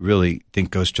really, really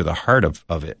think goes to the heart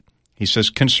of it. He says,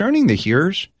 concerning the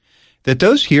hearers, that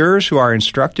those hearers who are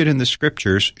instructed in the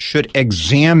Scriptures should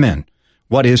examine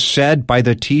what is said by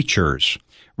the teachers,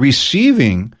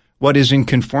 receiving what is in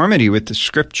conformity with the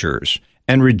Scriptures,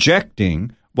 and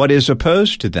rejecting what is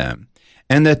opposed to them,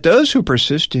 and that those who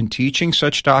persist in teaching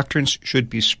such doctrines should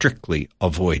be strictly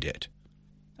avoided.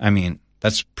 I mean,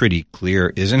 that's pretty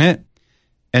clear, isn't it?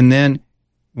 And then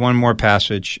one more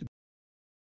passage.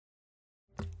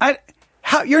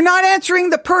 You're not answering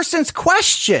the person's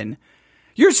question.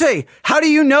 You're saying, how do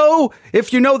you know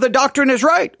if you know the doctrine is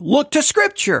right? Look to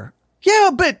Scripture.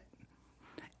 Yeah, but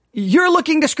you're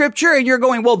looking to Scripture and you're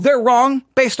going, well, they're wrong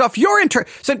based off your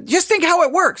So just think how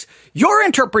it works. Your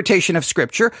interpretation of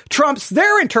Scripture trumps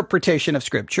their interpretation of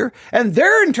Scripture, and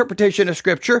their interpretation of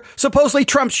Scripture supposedly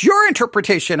trumps your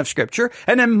interpretation of Scripture,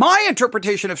 and then my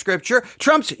interpretation of Scripture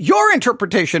trumps your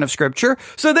interpretation of Scripture.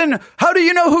 So then how do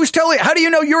you know how do you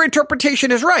know your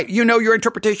interpretation is right? You know your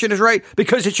interpretation is right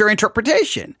because it's your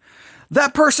interpretation.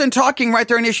 That person talking right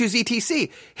there in Issues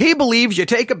ETC, he believes you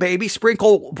take a baby,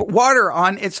 sprinkle water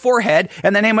on its forehead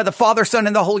in the name of the Father, Son,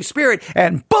 and the Holy Spirit,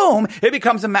 and boom, it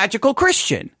becomes a magical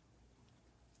Christian.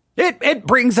 It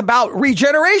brings about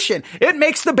regeneration. It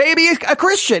makes the baby a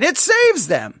Christian. It saves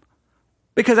them.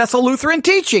 Because that's a Lutheran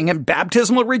teaching and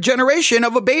baptismal regeneration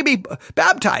of a baby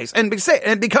baptized and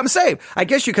become saved. I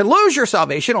guess you can lose your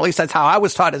salvation. At least that's how I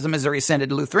was taught as a Missouri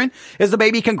Synod Lutheran, is the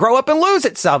baby can grow up and lose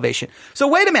its salvation. So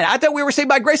wait a minute. I thought we were saved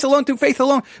by grace alone, through faith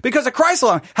alone, because of Christ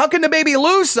alone. How can the baby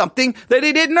lose something that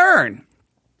he didn't earn?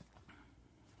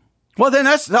 Well, then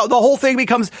that's the whole thing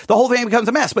becomes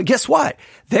a mess. But guess what?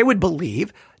 They would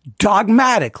believe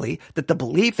dogmatically that the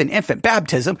belief in infant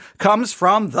baptism comes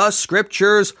from the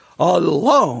Scriptures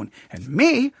alone. And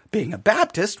me, being a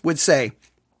Baptist, would say,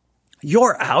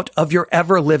 you're out of your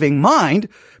ever-living mind,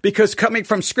 because coming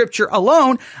from Scripture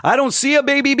alone, I don't see a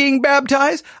baby being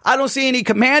baptized. I don't see any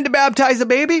command to baptize a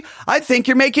baby. I think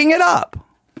you're making it up.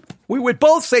 We would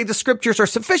both say the Scriptures are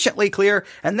sufficiently clear,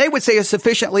 and they would say it's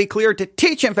sufficiently clear to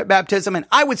teach infant baptism, and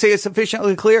I would say it's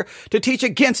sufficiently clear to teach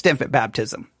against infant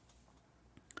baptism.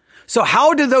 So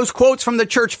how do those quotes from the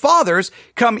church fathers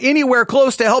come anywhere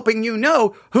close to helping you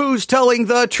know who's telling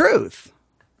the truth?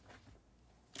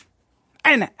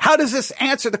 And how does this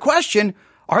answer the question,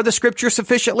 are the Scriptures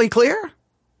sufficiently clear?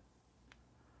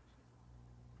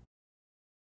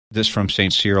 This from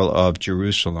St. Cyril of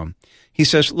Jerusalem. He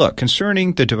says, look,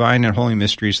 concerning the divine and holy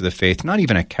mysteries of the faith, not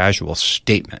even a casual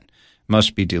statement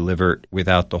must be delivered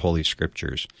without the Holy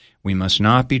Scriptures. We must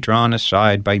not be drawn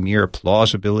aside by mere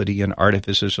plausibility and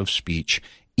artifices of speech.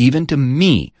 Even to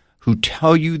me, who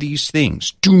tell you these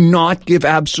things, do not give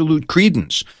absolute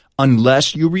credence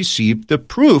unless you receive the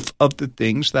proof of the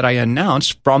things that I announce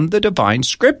from the divine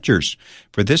Scriptures.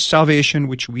 For this salvation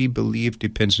which we believe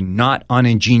depends not on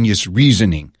ingenious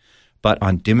reasoning, but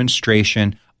on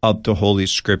demonstration of the Holy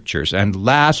Scriptures. And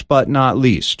last but not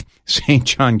least, St.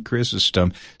 John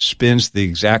Chrysostom spins the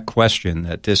exact question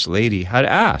that this lady had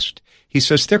asked. He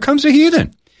says, there comes a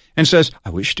heathen and says,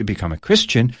 I wish to become a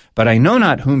Christian, but I know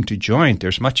not whom to join.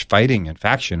 There's much fighting and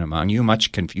faction among you,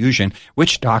 much confusion.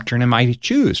 Which doctrine am I to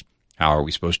choose? How are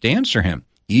we supposed to answer him?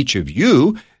 Each of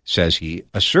you, says he,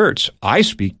 asserts, I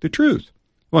speak the truth.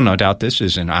 Well, no doubt this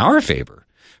is in our favor.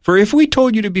 For if we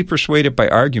told you to be persuaded by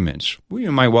arguments, we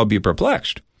might well be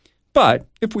perplexed. But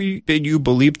if we bid you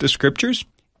believe the Scriptures,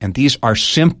 and these are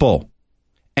simple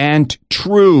and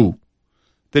true,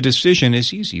 the decision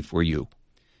is easy for you.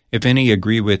 If any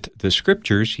agree with the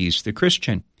Scriptures, he's the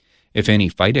Christian. If any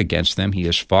fight against them, he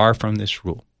is far from this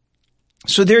rule.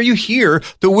 So there you hear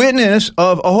the witness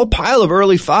of a whole pile of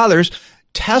early fathers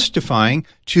testifying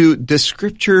to the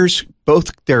scriptures,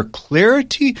 both their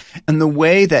clarity and the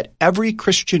way that every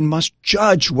Christian must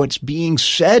judge what's being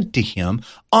said to him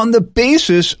on the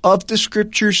basis of the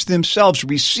scriptures themselves.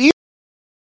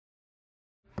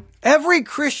 Every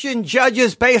Christian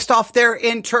judges based off their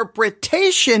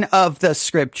interpretation of the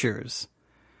scriptures.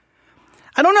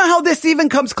 I don't know how this even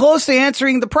comes close to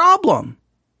answering the problem.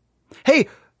 Hey,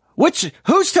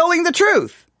 who's telling the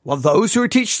truth? Well, those who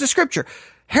teach the scripture.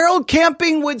 Harold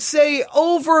Camping would say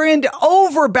over and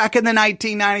over back in the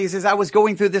 1990s as I was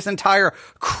going through this entire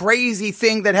crazy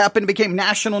thing that happened, became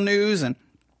national news, and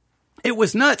it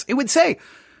was nuts. It would say,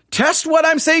 test what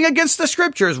I'm saying against the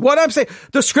scriptures. What I'm saying,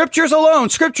 the scriptures alone,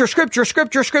 scripture.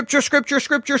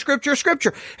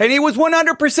 And he was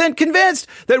 100% convinced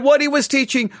that what he was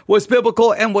teaching was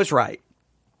biblical and was right.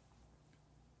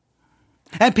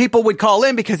 And people would call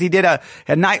in because he did a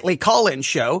nightly call-in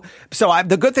show. So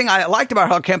the good thing I liked about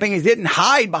Harold Camping is he didn't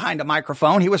hide behind a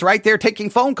microphone. He was right there taking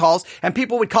phone calls, and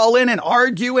people would call in and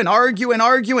argue, and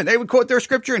they would quote their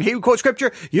scripture, and he would quote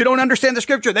scripture. You don't understand the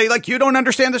scripture. You don't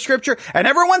understand the scripture. And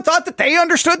everyone thought that they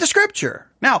understood the scripture.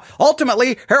 Now,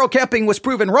 ultimately, Harold Camping was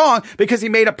proven wrong because he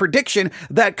made a prediction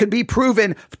that could be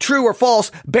proven true or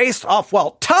false based off,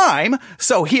 time.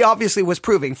 So he obviously was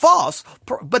proving false.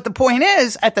 But the point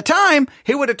is, at the time,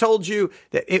 he would have told you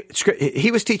that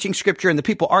he was teaching scripture, and the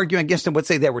people arguing against him would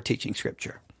say they were teaching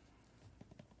scripture.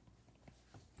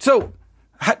 So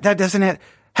that doesn't have,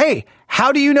 hey,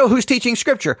 how do you know who's teaching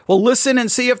scripture? Well, listen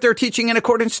and see if they're teaching in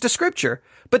accordance to scripture.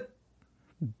 But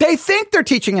they think they're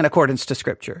teaching in accordance to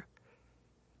scripture.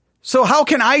 So how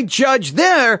can I judge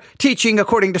their teaching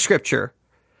according to scripture?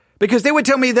 Because they would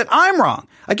tell me that I'm wrong.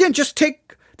 Again,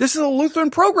 this is a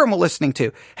Lutheran program we're listening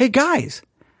to. Hey guys,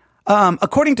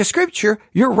 according to scripture,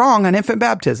 you're wrong on infant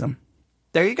baptism.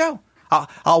 There you go.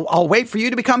 I'll wait for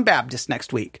you to become Baptist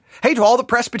next week. Hey, to all the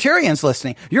Presbyterians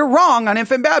listening, you're wrong on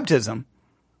infant baptism.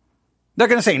 They're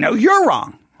going to say, no, you're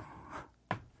wrong.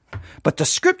 But the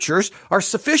scriptures are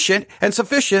sufficiently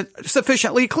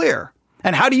clear.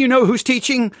 And how do you know who's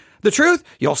teaching the truth?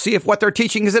 You'll see if what they're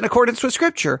teaching is in accordance with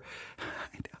scripture.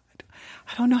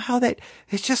 I don't know how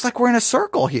it's just like we're in a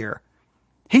circle here.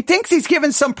 He thinks he's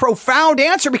given some profound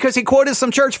answer because he quoted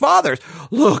some church fathers.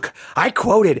 Look, I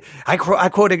quoted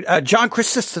John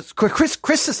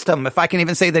Chrysostom, if I can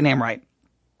even say the name right.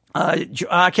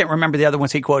 I can't remember the other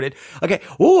ones he quoted. Okay.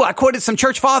 Ooh, I quoted some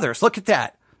church fathers. Look at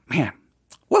that. Man.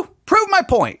 Whoa, prove my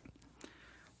point.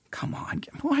 Come on.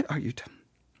 What are you doing?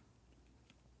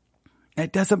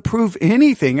 It doesn't prove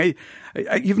anything.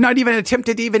 You've not even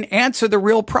attempted to even answer the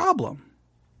real problem.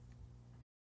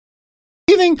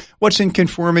 Believing what's in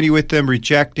conformity with them,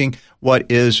 rejecting what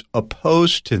is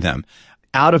opposed to them.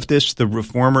 Out of this, the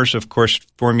reformers, of course,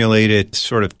 formulated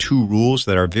sort of two rules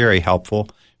that are very helpful.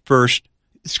 First,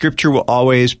 Scripture will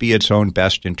always be its own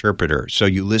best interpreter. So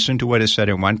you listen to what is said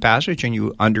in one passage and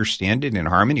you understand it in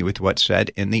harmony with what's said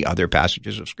in the other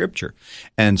passages of Scripture.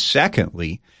 And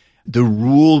secondly, the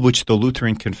rule which the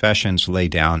Lutheran confessions lay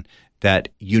down, that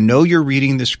you're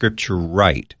reading the Scripture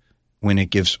right when it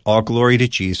gives all glory to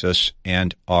Jesus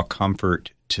and all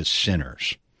comfort to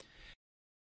sinners.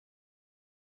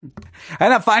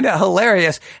 And I find it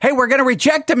hilarious. Hey, we're going to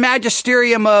reject the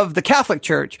magisterium of the Catholic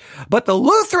Church, but the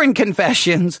Lutheran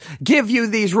confessions give you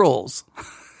these rules.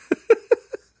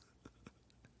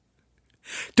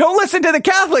 Don't listen to the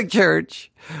Catholic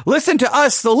Church. Listen to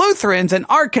us, the Lutherans, and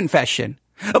our confession.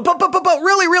 But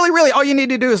really, all you need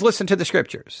to do is listen to the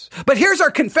Scriptures. But here's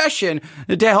our confession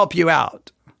to help you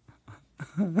out.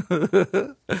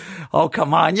 Oh,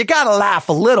 come on. You got to laugh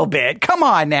a little bit. Come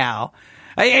on now.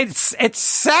 It's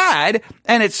sad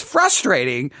and it's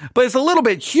frustrating, but it's a little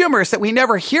bit humorous that we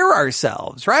never hear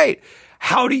ourselves, right?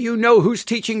 How do you know who's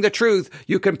teaching the truth?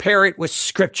 You compare it with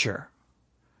Scripture.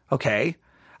 Okay.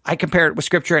 I compare it with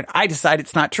Scripture and I decide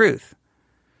it's not truth.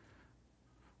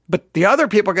 But the other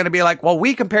people are going to be like, well,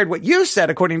 we compared what you said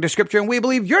according to Scripture and we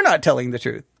believe you're not telling the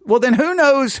truth. Well, then who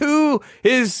knows who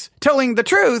is telling the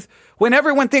truth when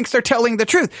everyone thinks they're telling the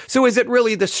truth? So is it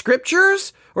really the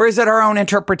Scriptures or is it our own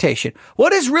interpretation?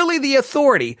 What is really the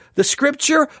authority, the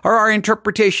Scripture or our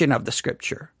interpretation of the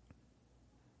Scripture?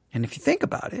 And if you think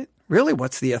about it, really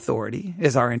what's the authority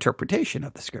is our interpretation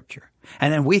of the Scripture.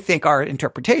 And then we think our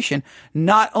interpretation,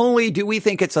 not only do we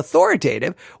think it's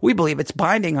authoritative, we believe it's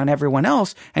binding on everyone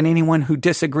else. And anyone who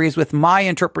disagrees with my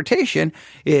interpretation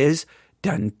is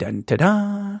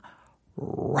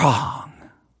wrong.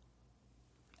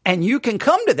 And you can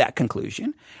come to that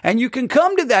conclusion and you can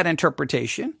come to that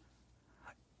interpretation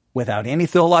without any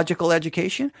theological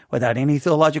education, without any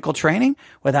theological training,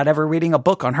 without ever reading a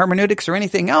book on hermeneutics or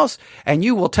anything else, and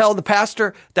you will tell the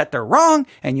pastor that they're wrong,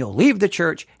 and you'll leave the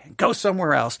church and go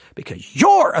somewhere else because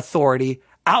your authority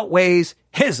outweighs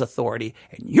his authority,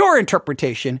 and your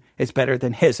interpretation is better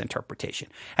than his interpretation.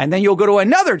 And then you'll go to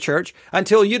another church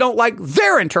until you don't like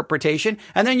their interpretation,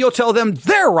 and then you'll tell them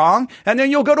they're wrong, and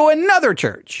then you'll go to another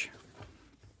church.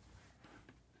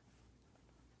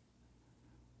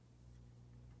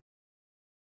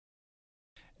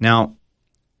 Now,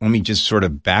 let me just sort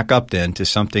of back up then to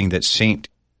something that St.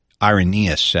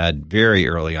 Irenaeus said very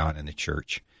early on in the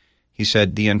church. He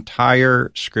said, the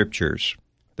entire scriptures,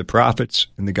 the prophets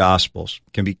and the gospels,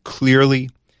 can be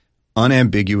clearly,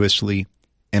 unambiguously,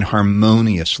 and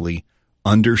harmoniously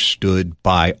understood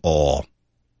by all.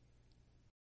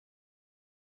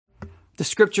 The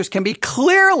scriptures can be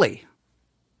clearly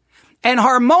and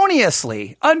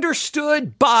harmoniously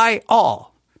understood by all.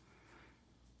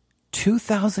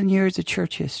 2,000 years of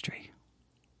church history.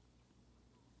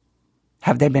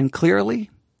 Have they been clearly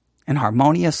and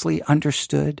harmoniously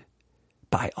understood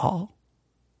by all?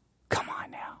 Come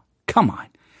on now. Come on.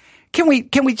 Can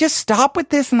we just stop with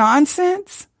this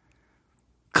nonsense?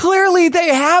 Clearly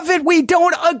they haven't. We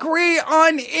don't agree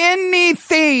on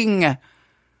anything.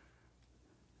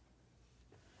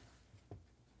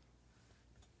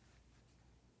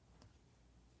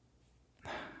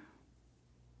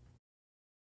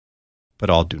 But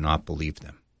all do not believe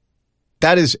them.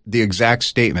 That is the exact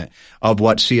statement of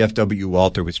what C.F.W.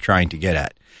 Walther was trying to get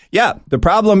at. Yeah, the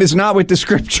problem is not with the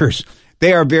scriptures.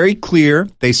 They are very clear.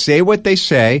 They say what they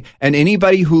say, and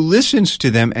anybody who listens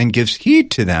to them and gives heed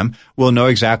to them will know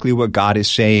exactly what God is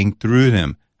saying through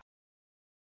them.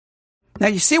 Now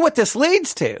you see what this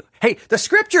leads to. Hey, the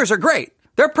scriptures are great.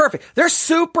 They're perfect. They're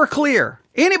super clear.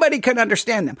 Anybody can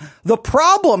understand them. The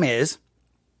problem is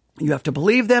you have to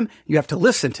believe them. You have to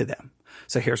listen to them.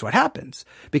 So here's what happens.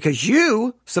 Because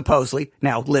you supposedly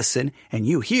now listen and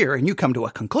you hear and you come to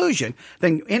a conclusion,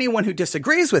 then anyone who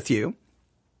disagrees with you,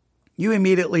 you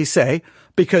immediately say,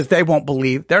 because they won't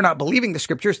believe, they're not believing the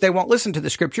scriptures, they won't listen to the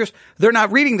scriptures, they're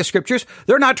not reading the scriptures,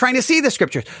 they're not trying to see the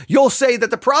scriptures. You'll say that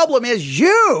the problem is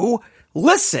you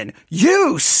listen,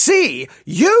 you see,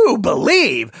 you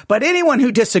believe, but anyone who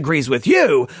disagrees with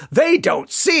you, they don't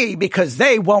see because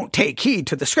they won't take heed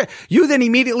to the script. You then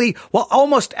immediately will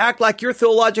almost act like you're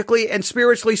theologically and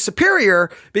spiritually superior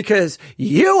because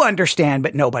you understand,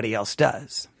 but nobody else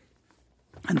does.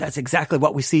 And that's exactly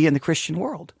what we see in the Christian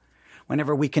world.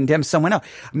 Whenever we condemn someone else,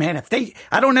 man,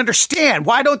 I don't understand.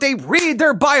 Why don't they read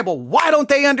their Bible? Why don't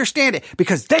they understand it?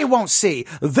 Because they won't see.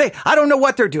 I don't know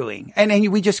what they're doing. And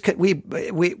then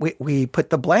we put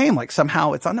the blame like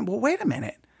somehow it's on them. Well, wait a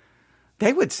minute.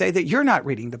 They would say that you're not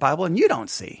reading the Bible and you don't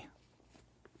see.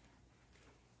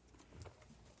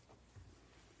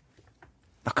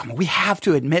 Now, come on, we have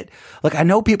to admit, look, I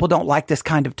know people don't like this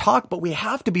kind of talk, but we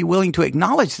have to be willing to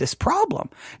acknowledge this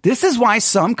problem. This is why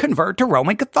some convert to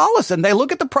Roman Catholicism. They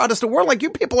look at the Protestant world like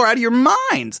you people are out of your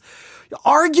minds. You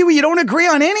argue, you don't agree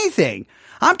on anything.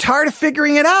 I'm tired of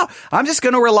figuring it out. I'm just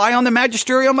going to rely on the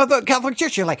magisterium of the Catholic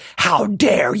Church. You're like, how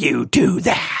dare you do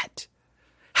that?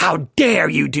 How dare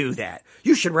you do that?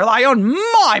 You should rely on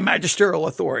my magisterial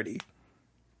authority.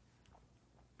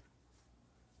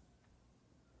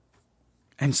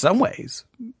 In some ways,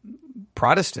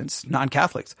 Protestants,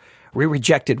 non-Catholics, we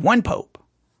rejected one pope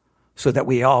so that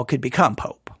we all could become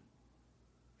pope.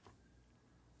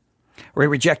 We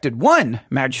rejected one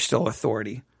magisterial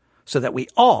authority so that we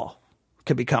all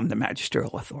could become the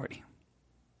magisterial authority.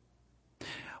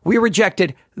 We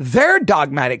rejected their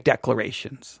dogmatic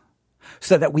declarations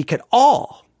so that we could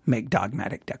all make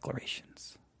dogmatic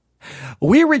declarations.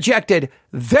 We rejected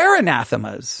their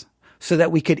anathemas so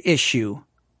that we could issue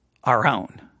our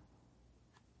own.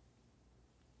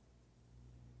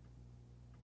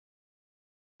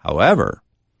 However,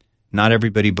 not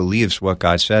everybody believes what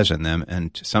God says in them,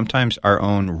 and sometimes our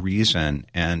own reason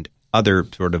and other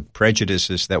sort of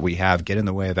prejudices that we have get in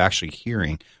the way of actually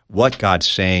hearing what God's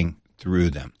saying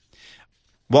through them.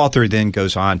 Walther then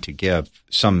goes on to give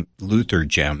some Luther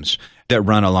gems that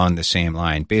run along the same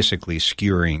line, basically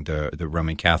skewering the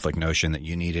Roman Catholic notion that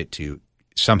you needed to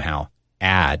somehow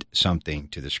add something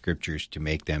to the scriptures to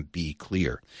make them be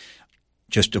clear.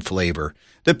 Just a flavor.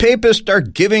 The papists are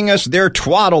giving us their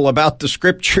twaddle about the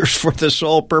scriptures for the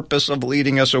sole purpose of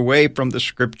leading us away from the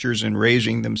scriptures and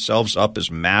raising themselves up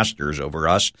as masters over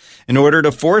us in order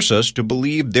to force us to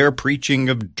believe their preaching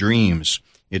of dreams.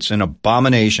 It's an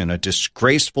abomination, a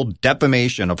disgraceful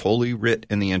defamation of Holy Writ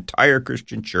in the entire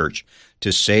Christian church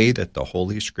to say that the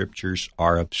Holy Scriptures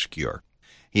are obscure.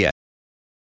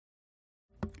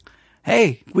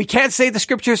 Hey, we can't say the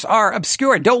scriptures are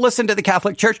obscure. Don't listen to the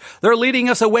Catholic Church. They're leading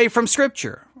us away from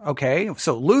scripture. Okay,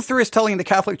 so Luther is telling the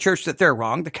Catholic Church that they're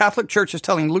wrong. The Catholic Church is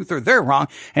telling Luther they're wrong.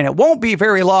 And it won't be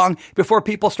very long before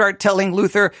people start telling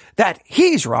Luther that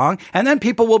he's wrong. And then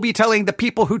people will be telling the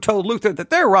people who told Luther that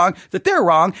they're wrong.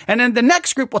 And then the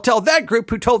next group will tell that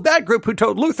group who told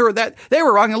Luther that they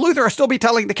were wrong. And Luther will still be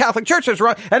telling the Catholic Church is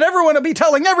wrong. And everyone will be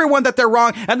telling everyone that they're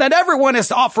wrong. And then everyone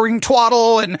is offering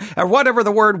twaddle and or whatever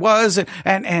the word was.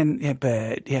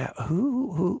 But yeah,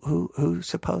 who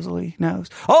supposedly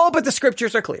knows? Oh, but the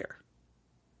scriptures are clear.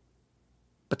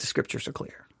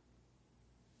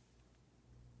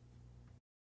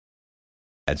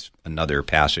 That's another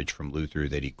passage from Luther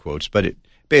that he quotes, but it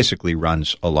basically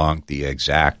runs along the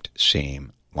exact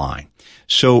same line.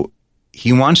 So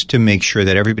he wants to make sure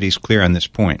that everybody's clear on this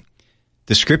point.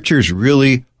 The scriptures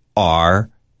really are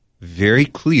very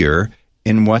clear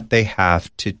in what they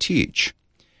have to teach.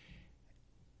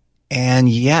 And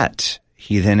yet,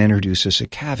 he then introduces a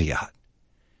caveat.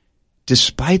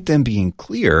 Despite them being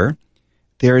clear,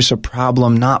 there is a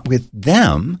problem not with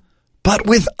them, but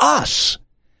with us.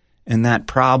 And that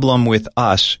problem with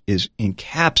us is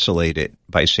encapsulated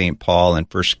by St. Paul in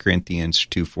 1 Corinthians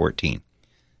 2:14.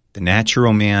 The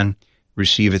natural man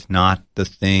receiveth not the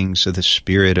things of the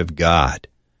Spirit of God,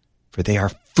 for they are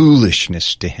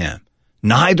foolishness to him.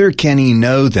 Neither can he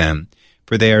know them,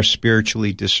 for they are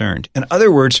spiritually discerned. In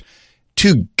other words,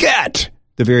 to get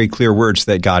the very clear words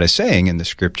that God is saying in the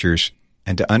scriptures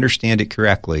and to understand it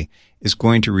correctly is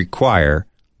going to require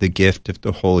the gift of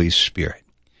the Holy Spirit.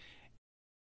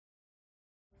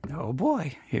 Oh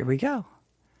boy, here we go.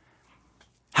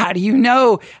 How do you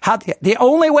know? The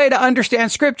only way to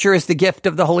understand scripture is the gift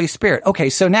of the Holy Spirit. Okay,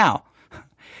 so now,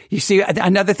 you see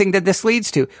another thing that this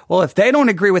leads to. Well, if they don't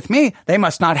agree with me, they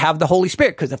must not have the Holy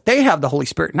Spirit. Because if they have the Holy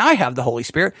Spirit and I have the Holy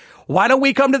Spirit, why don't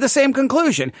we come to the same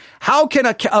conclusion? How can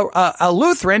a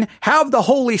Lutheran have the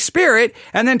Holy Spirit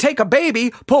and then take a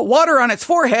baby, put water on its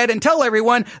forehead and tell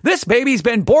everyone this baby's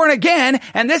been born again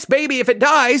and this baby, if it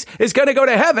dies, is going to go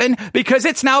to heaven because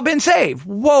it's now been saved?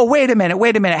 Whoa, wait a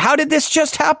minute. How did this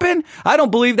just happen? I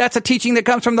don't believe that's a teaching that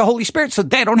comes from the Holy Spirit, so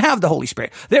they don't have the Holy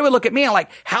Spirit. They would look at me and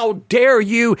like, how dare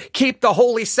you keep the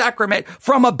Holy Sacrament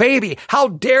from a baby? How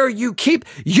dare you keep,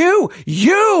 you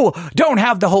don't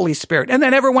have the Holy Spirit. And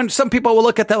then some people will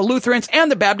look at the Lutherans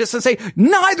and the Baptists and say,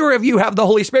 neither of you have the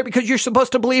Holy Spirit because you're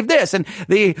supposed to believe this. And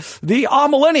the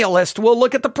amillennialist will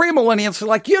look at the premillennialists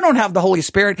like, you don't have the Holy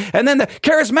Spirit. And then the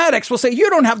charismatics will say,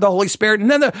 you don't have the Holy Spirit. And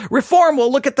then the Reform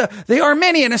will look at the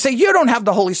Arminian and say, you don't have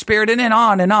the Holy Spirit. And then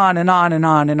on and on and on and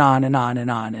on and on and on and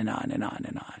on and on and on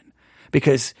and on.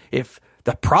 Because if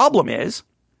the problem is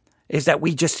that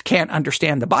we just can't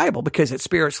understand the Bible because it's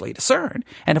spiritually discerned.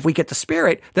 And if we get the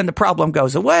Spirit, then the problem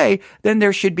goes away. Then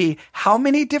there should be how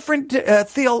many different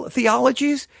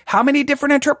theologies? How many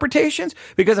different interpretations?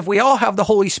 Because if we all have the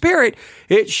Holy Spirit,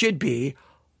 it should be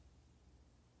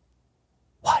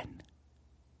one.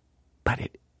 But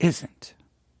it isn't.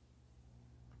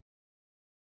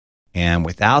 And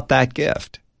without that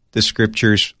gift, the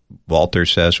scriptures, Walter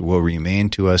says, will remain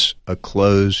to us a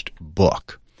closed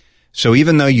book. So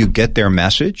even though you get their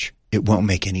message, it won't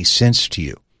make any sense to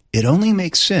you. It only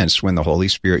makes sense when the Holy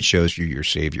Spirit shows you your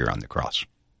Savior on the cross.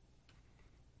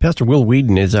 Pastor Will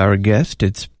Weedon is our guest.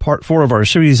 It's part 4 of our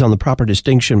series on the proper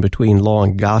distinction between law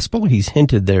and gospel. He's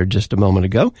hinted there just a moment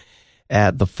ago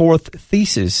at the 4th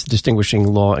thesis, distinguishing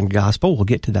law and gospel. We'll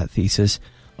get to that thesis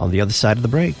on the other side of the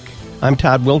break. I'm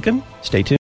Todd Wilkin. Stay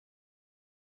tuned.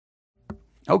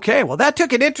 Okay, well, that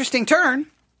took an interesting turn.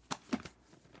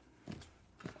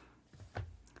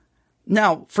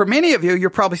 Now, for many of you, you're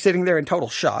probably sitting there in total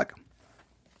shock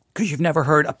because you've never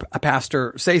heard a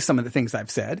pastor say some of the things I've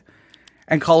said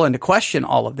and call into question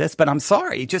all of this. But I'm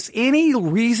sorry, just any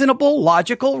reasonable,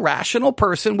 logical, rational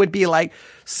person would be like,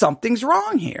 something's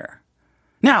wrong here.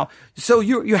 Now, so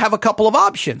you have a couple of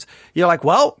options. You're like,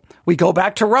 well, we go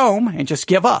back to Rome and just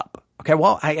give up. Okay,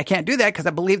 well, I can't do that because I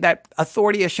believe that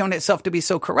authority has shown itself to be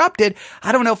so corrupted.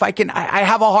 I don't know if I can, I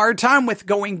have a hard time with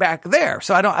going back there.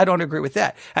 So I don't agree with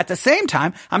that. At the same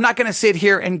time, I'm not going to sit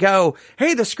here and go,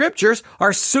 hey, the scriptures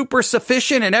are super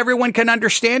sufficient and everyone can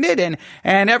understand it and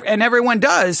everyone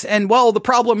does. And well, the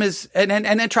problem is, and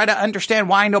then try to understand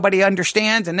why nobody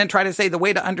understands and then try to say the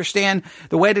way to understand,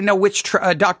 the way to know which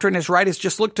doctrine is right is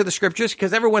just look to the scriptures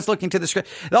because everyone's looking to the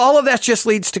scripture. All of that just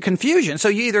leads to confusion. So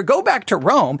you either go back to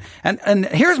Rome and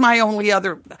here's my only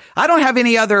other, I don't have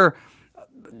any other,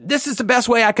 this is the best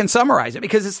way I can summarize it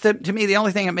because it's to me the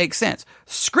only thing that makes sense.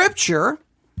 Scripture,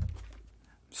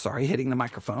 sorry, hitting the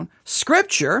microphone.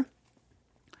 Scripture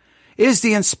is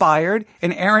the inspired,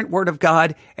 inerrant Word of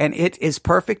God, and it is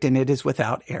perfect and it is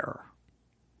without error.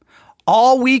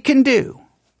 All we can do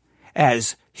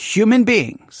as human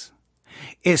beings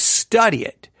is study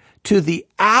it to the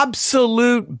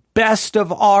absolute best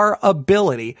of our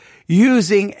ability,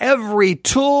 using every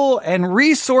tool and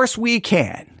resource we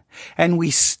can. And we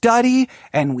study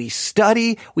and we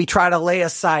study. We try to lay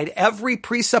aside every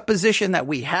presupposition that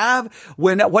we have.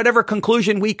 When whatever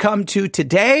conclusion we come to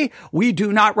today, we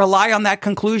do not rely on that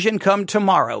conclusion come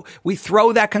tomorrow. We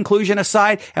throw that conclusion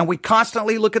aside and we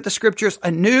constantly look at the scriptures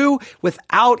anew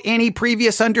without any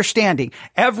previous understanding.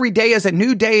 Every day is a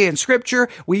new day in scripture.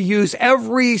 We use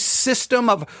every system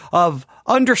of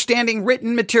understanding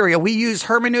written material. We use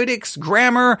hermeneutics,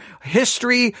 grammar,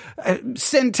 history,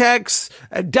 syntax,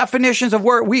 definitions of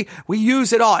word. We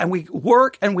use it all, and we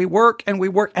work and we work and we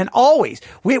work, and always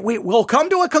we'll come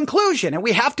to a conclusion, and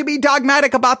we have to be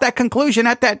dogmatic about that conclusion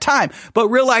at that time. But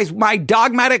realize my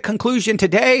dogmatic conclusion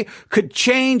today could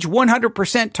change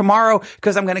 100% tomorrow,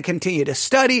 because I'm going to continue to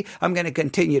study, I'm going to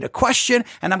continue to question,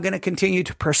 and I'm going to continue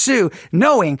to pursue,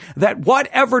 knowing that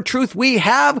whatever truth we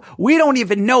have, we don't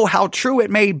even know how true it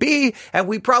may be, and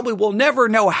we probably will never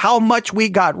know how much we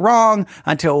got wrong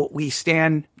until we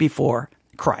stand before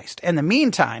Christ. In the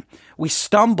meantime, we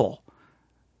stumble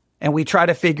and we try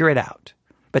to figure it out.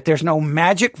 But there's no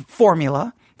magic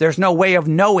formula. There's no way of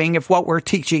knowing if what we're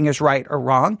teaching is right or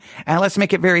wrong. And let's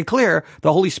make it very clear,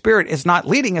 the Holy Spirit is not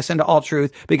leading us into all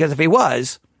truth, because if he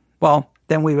was, well,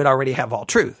 then we would already have all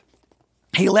truth.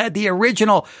 He led the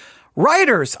original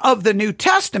writers of the New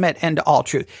Testament into all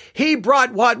truth. He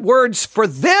brought what words for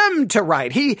them to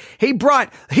write. He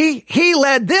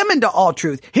led them into all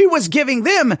truth. He was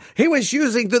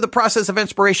using through the process of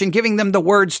inspiration, giving them the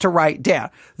words to write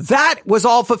down. That was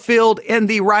all fulfilled in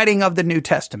the writing of the New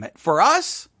Testament. For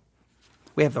us,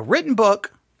 we have a written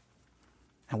book,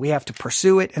 and we have to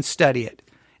pursue it and study it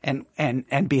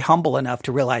and be humble enough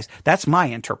to realize that's my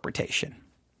interpretation.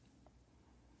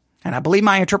 And I believe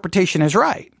my interpretation is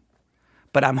right.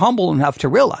 But I'm humble enough to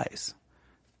realize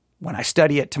when I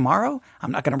study it tomorrow,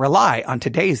 I'm not going to rely on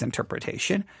today's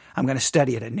interpretation. I'm going to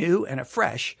study it anew and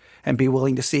afresh and be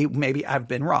willing to see maybe I've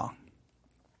been wrong.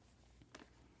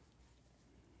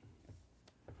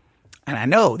 And I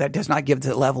know that does not give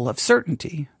the level of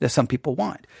certainty that some people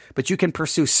want. But you can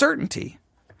pursue certainty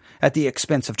at the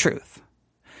expense of truth.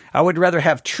 I would rather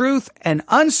have truth and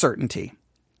uncertainty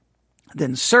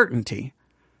than certainty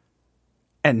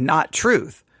and not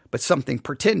truth, but something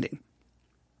pretending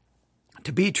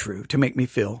to be true to make me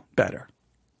feel better.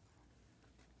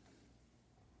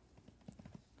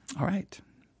 All right.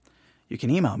 You can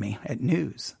email me at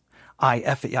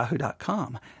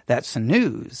newsif@yahoo.com. That's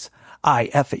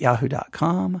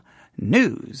newsif@yahoo.com.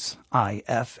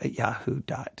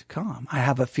 Newsif@yahoo.com. I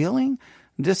have a feeling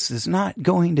this is not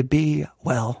going to be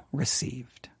well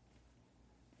received.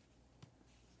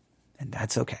 And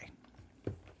that's okay.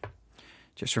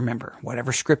 Just remember,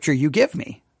 whatever scripture you give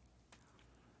me,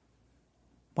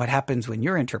 what happens when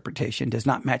your interpretation does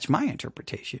not match my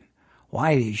interpretation?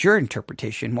 Why is your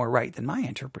interpretation more right than my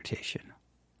interpretation?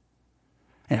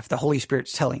 And if the Holy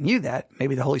Spirit's telling you that,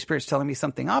 maybe the Holy Spirit's telling me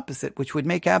something opposite, which would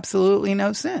make absolutely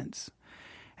no sense.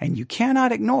 And you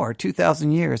cannot ignore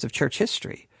 2,000 years of church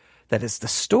history that is the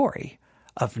story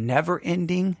of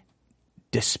never-ending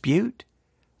dispute,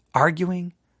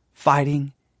 arguing,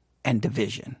 fighting, and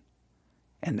division.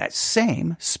 And that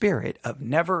same spirit of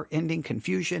never-ending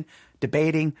confusion,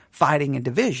 debating, fighting, and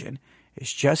division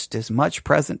is just as much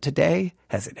present today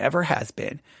as it ever has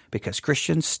been, because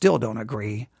Christians still don't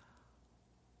agree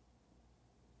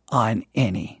on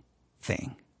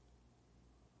anything.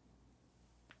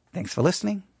 Thanks for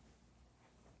listening.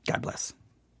 God bless.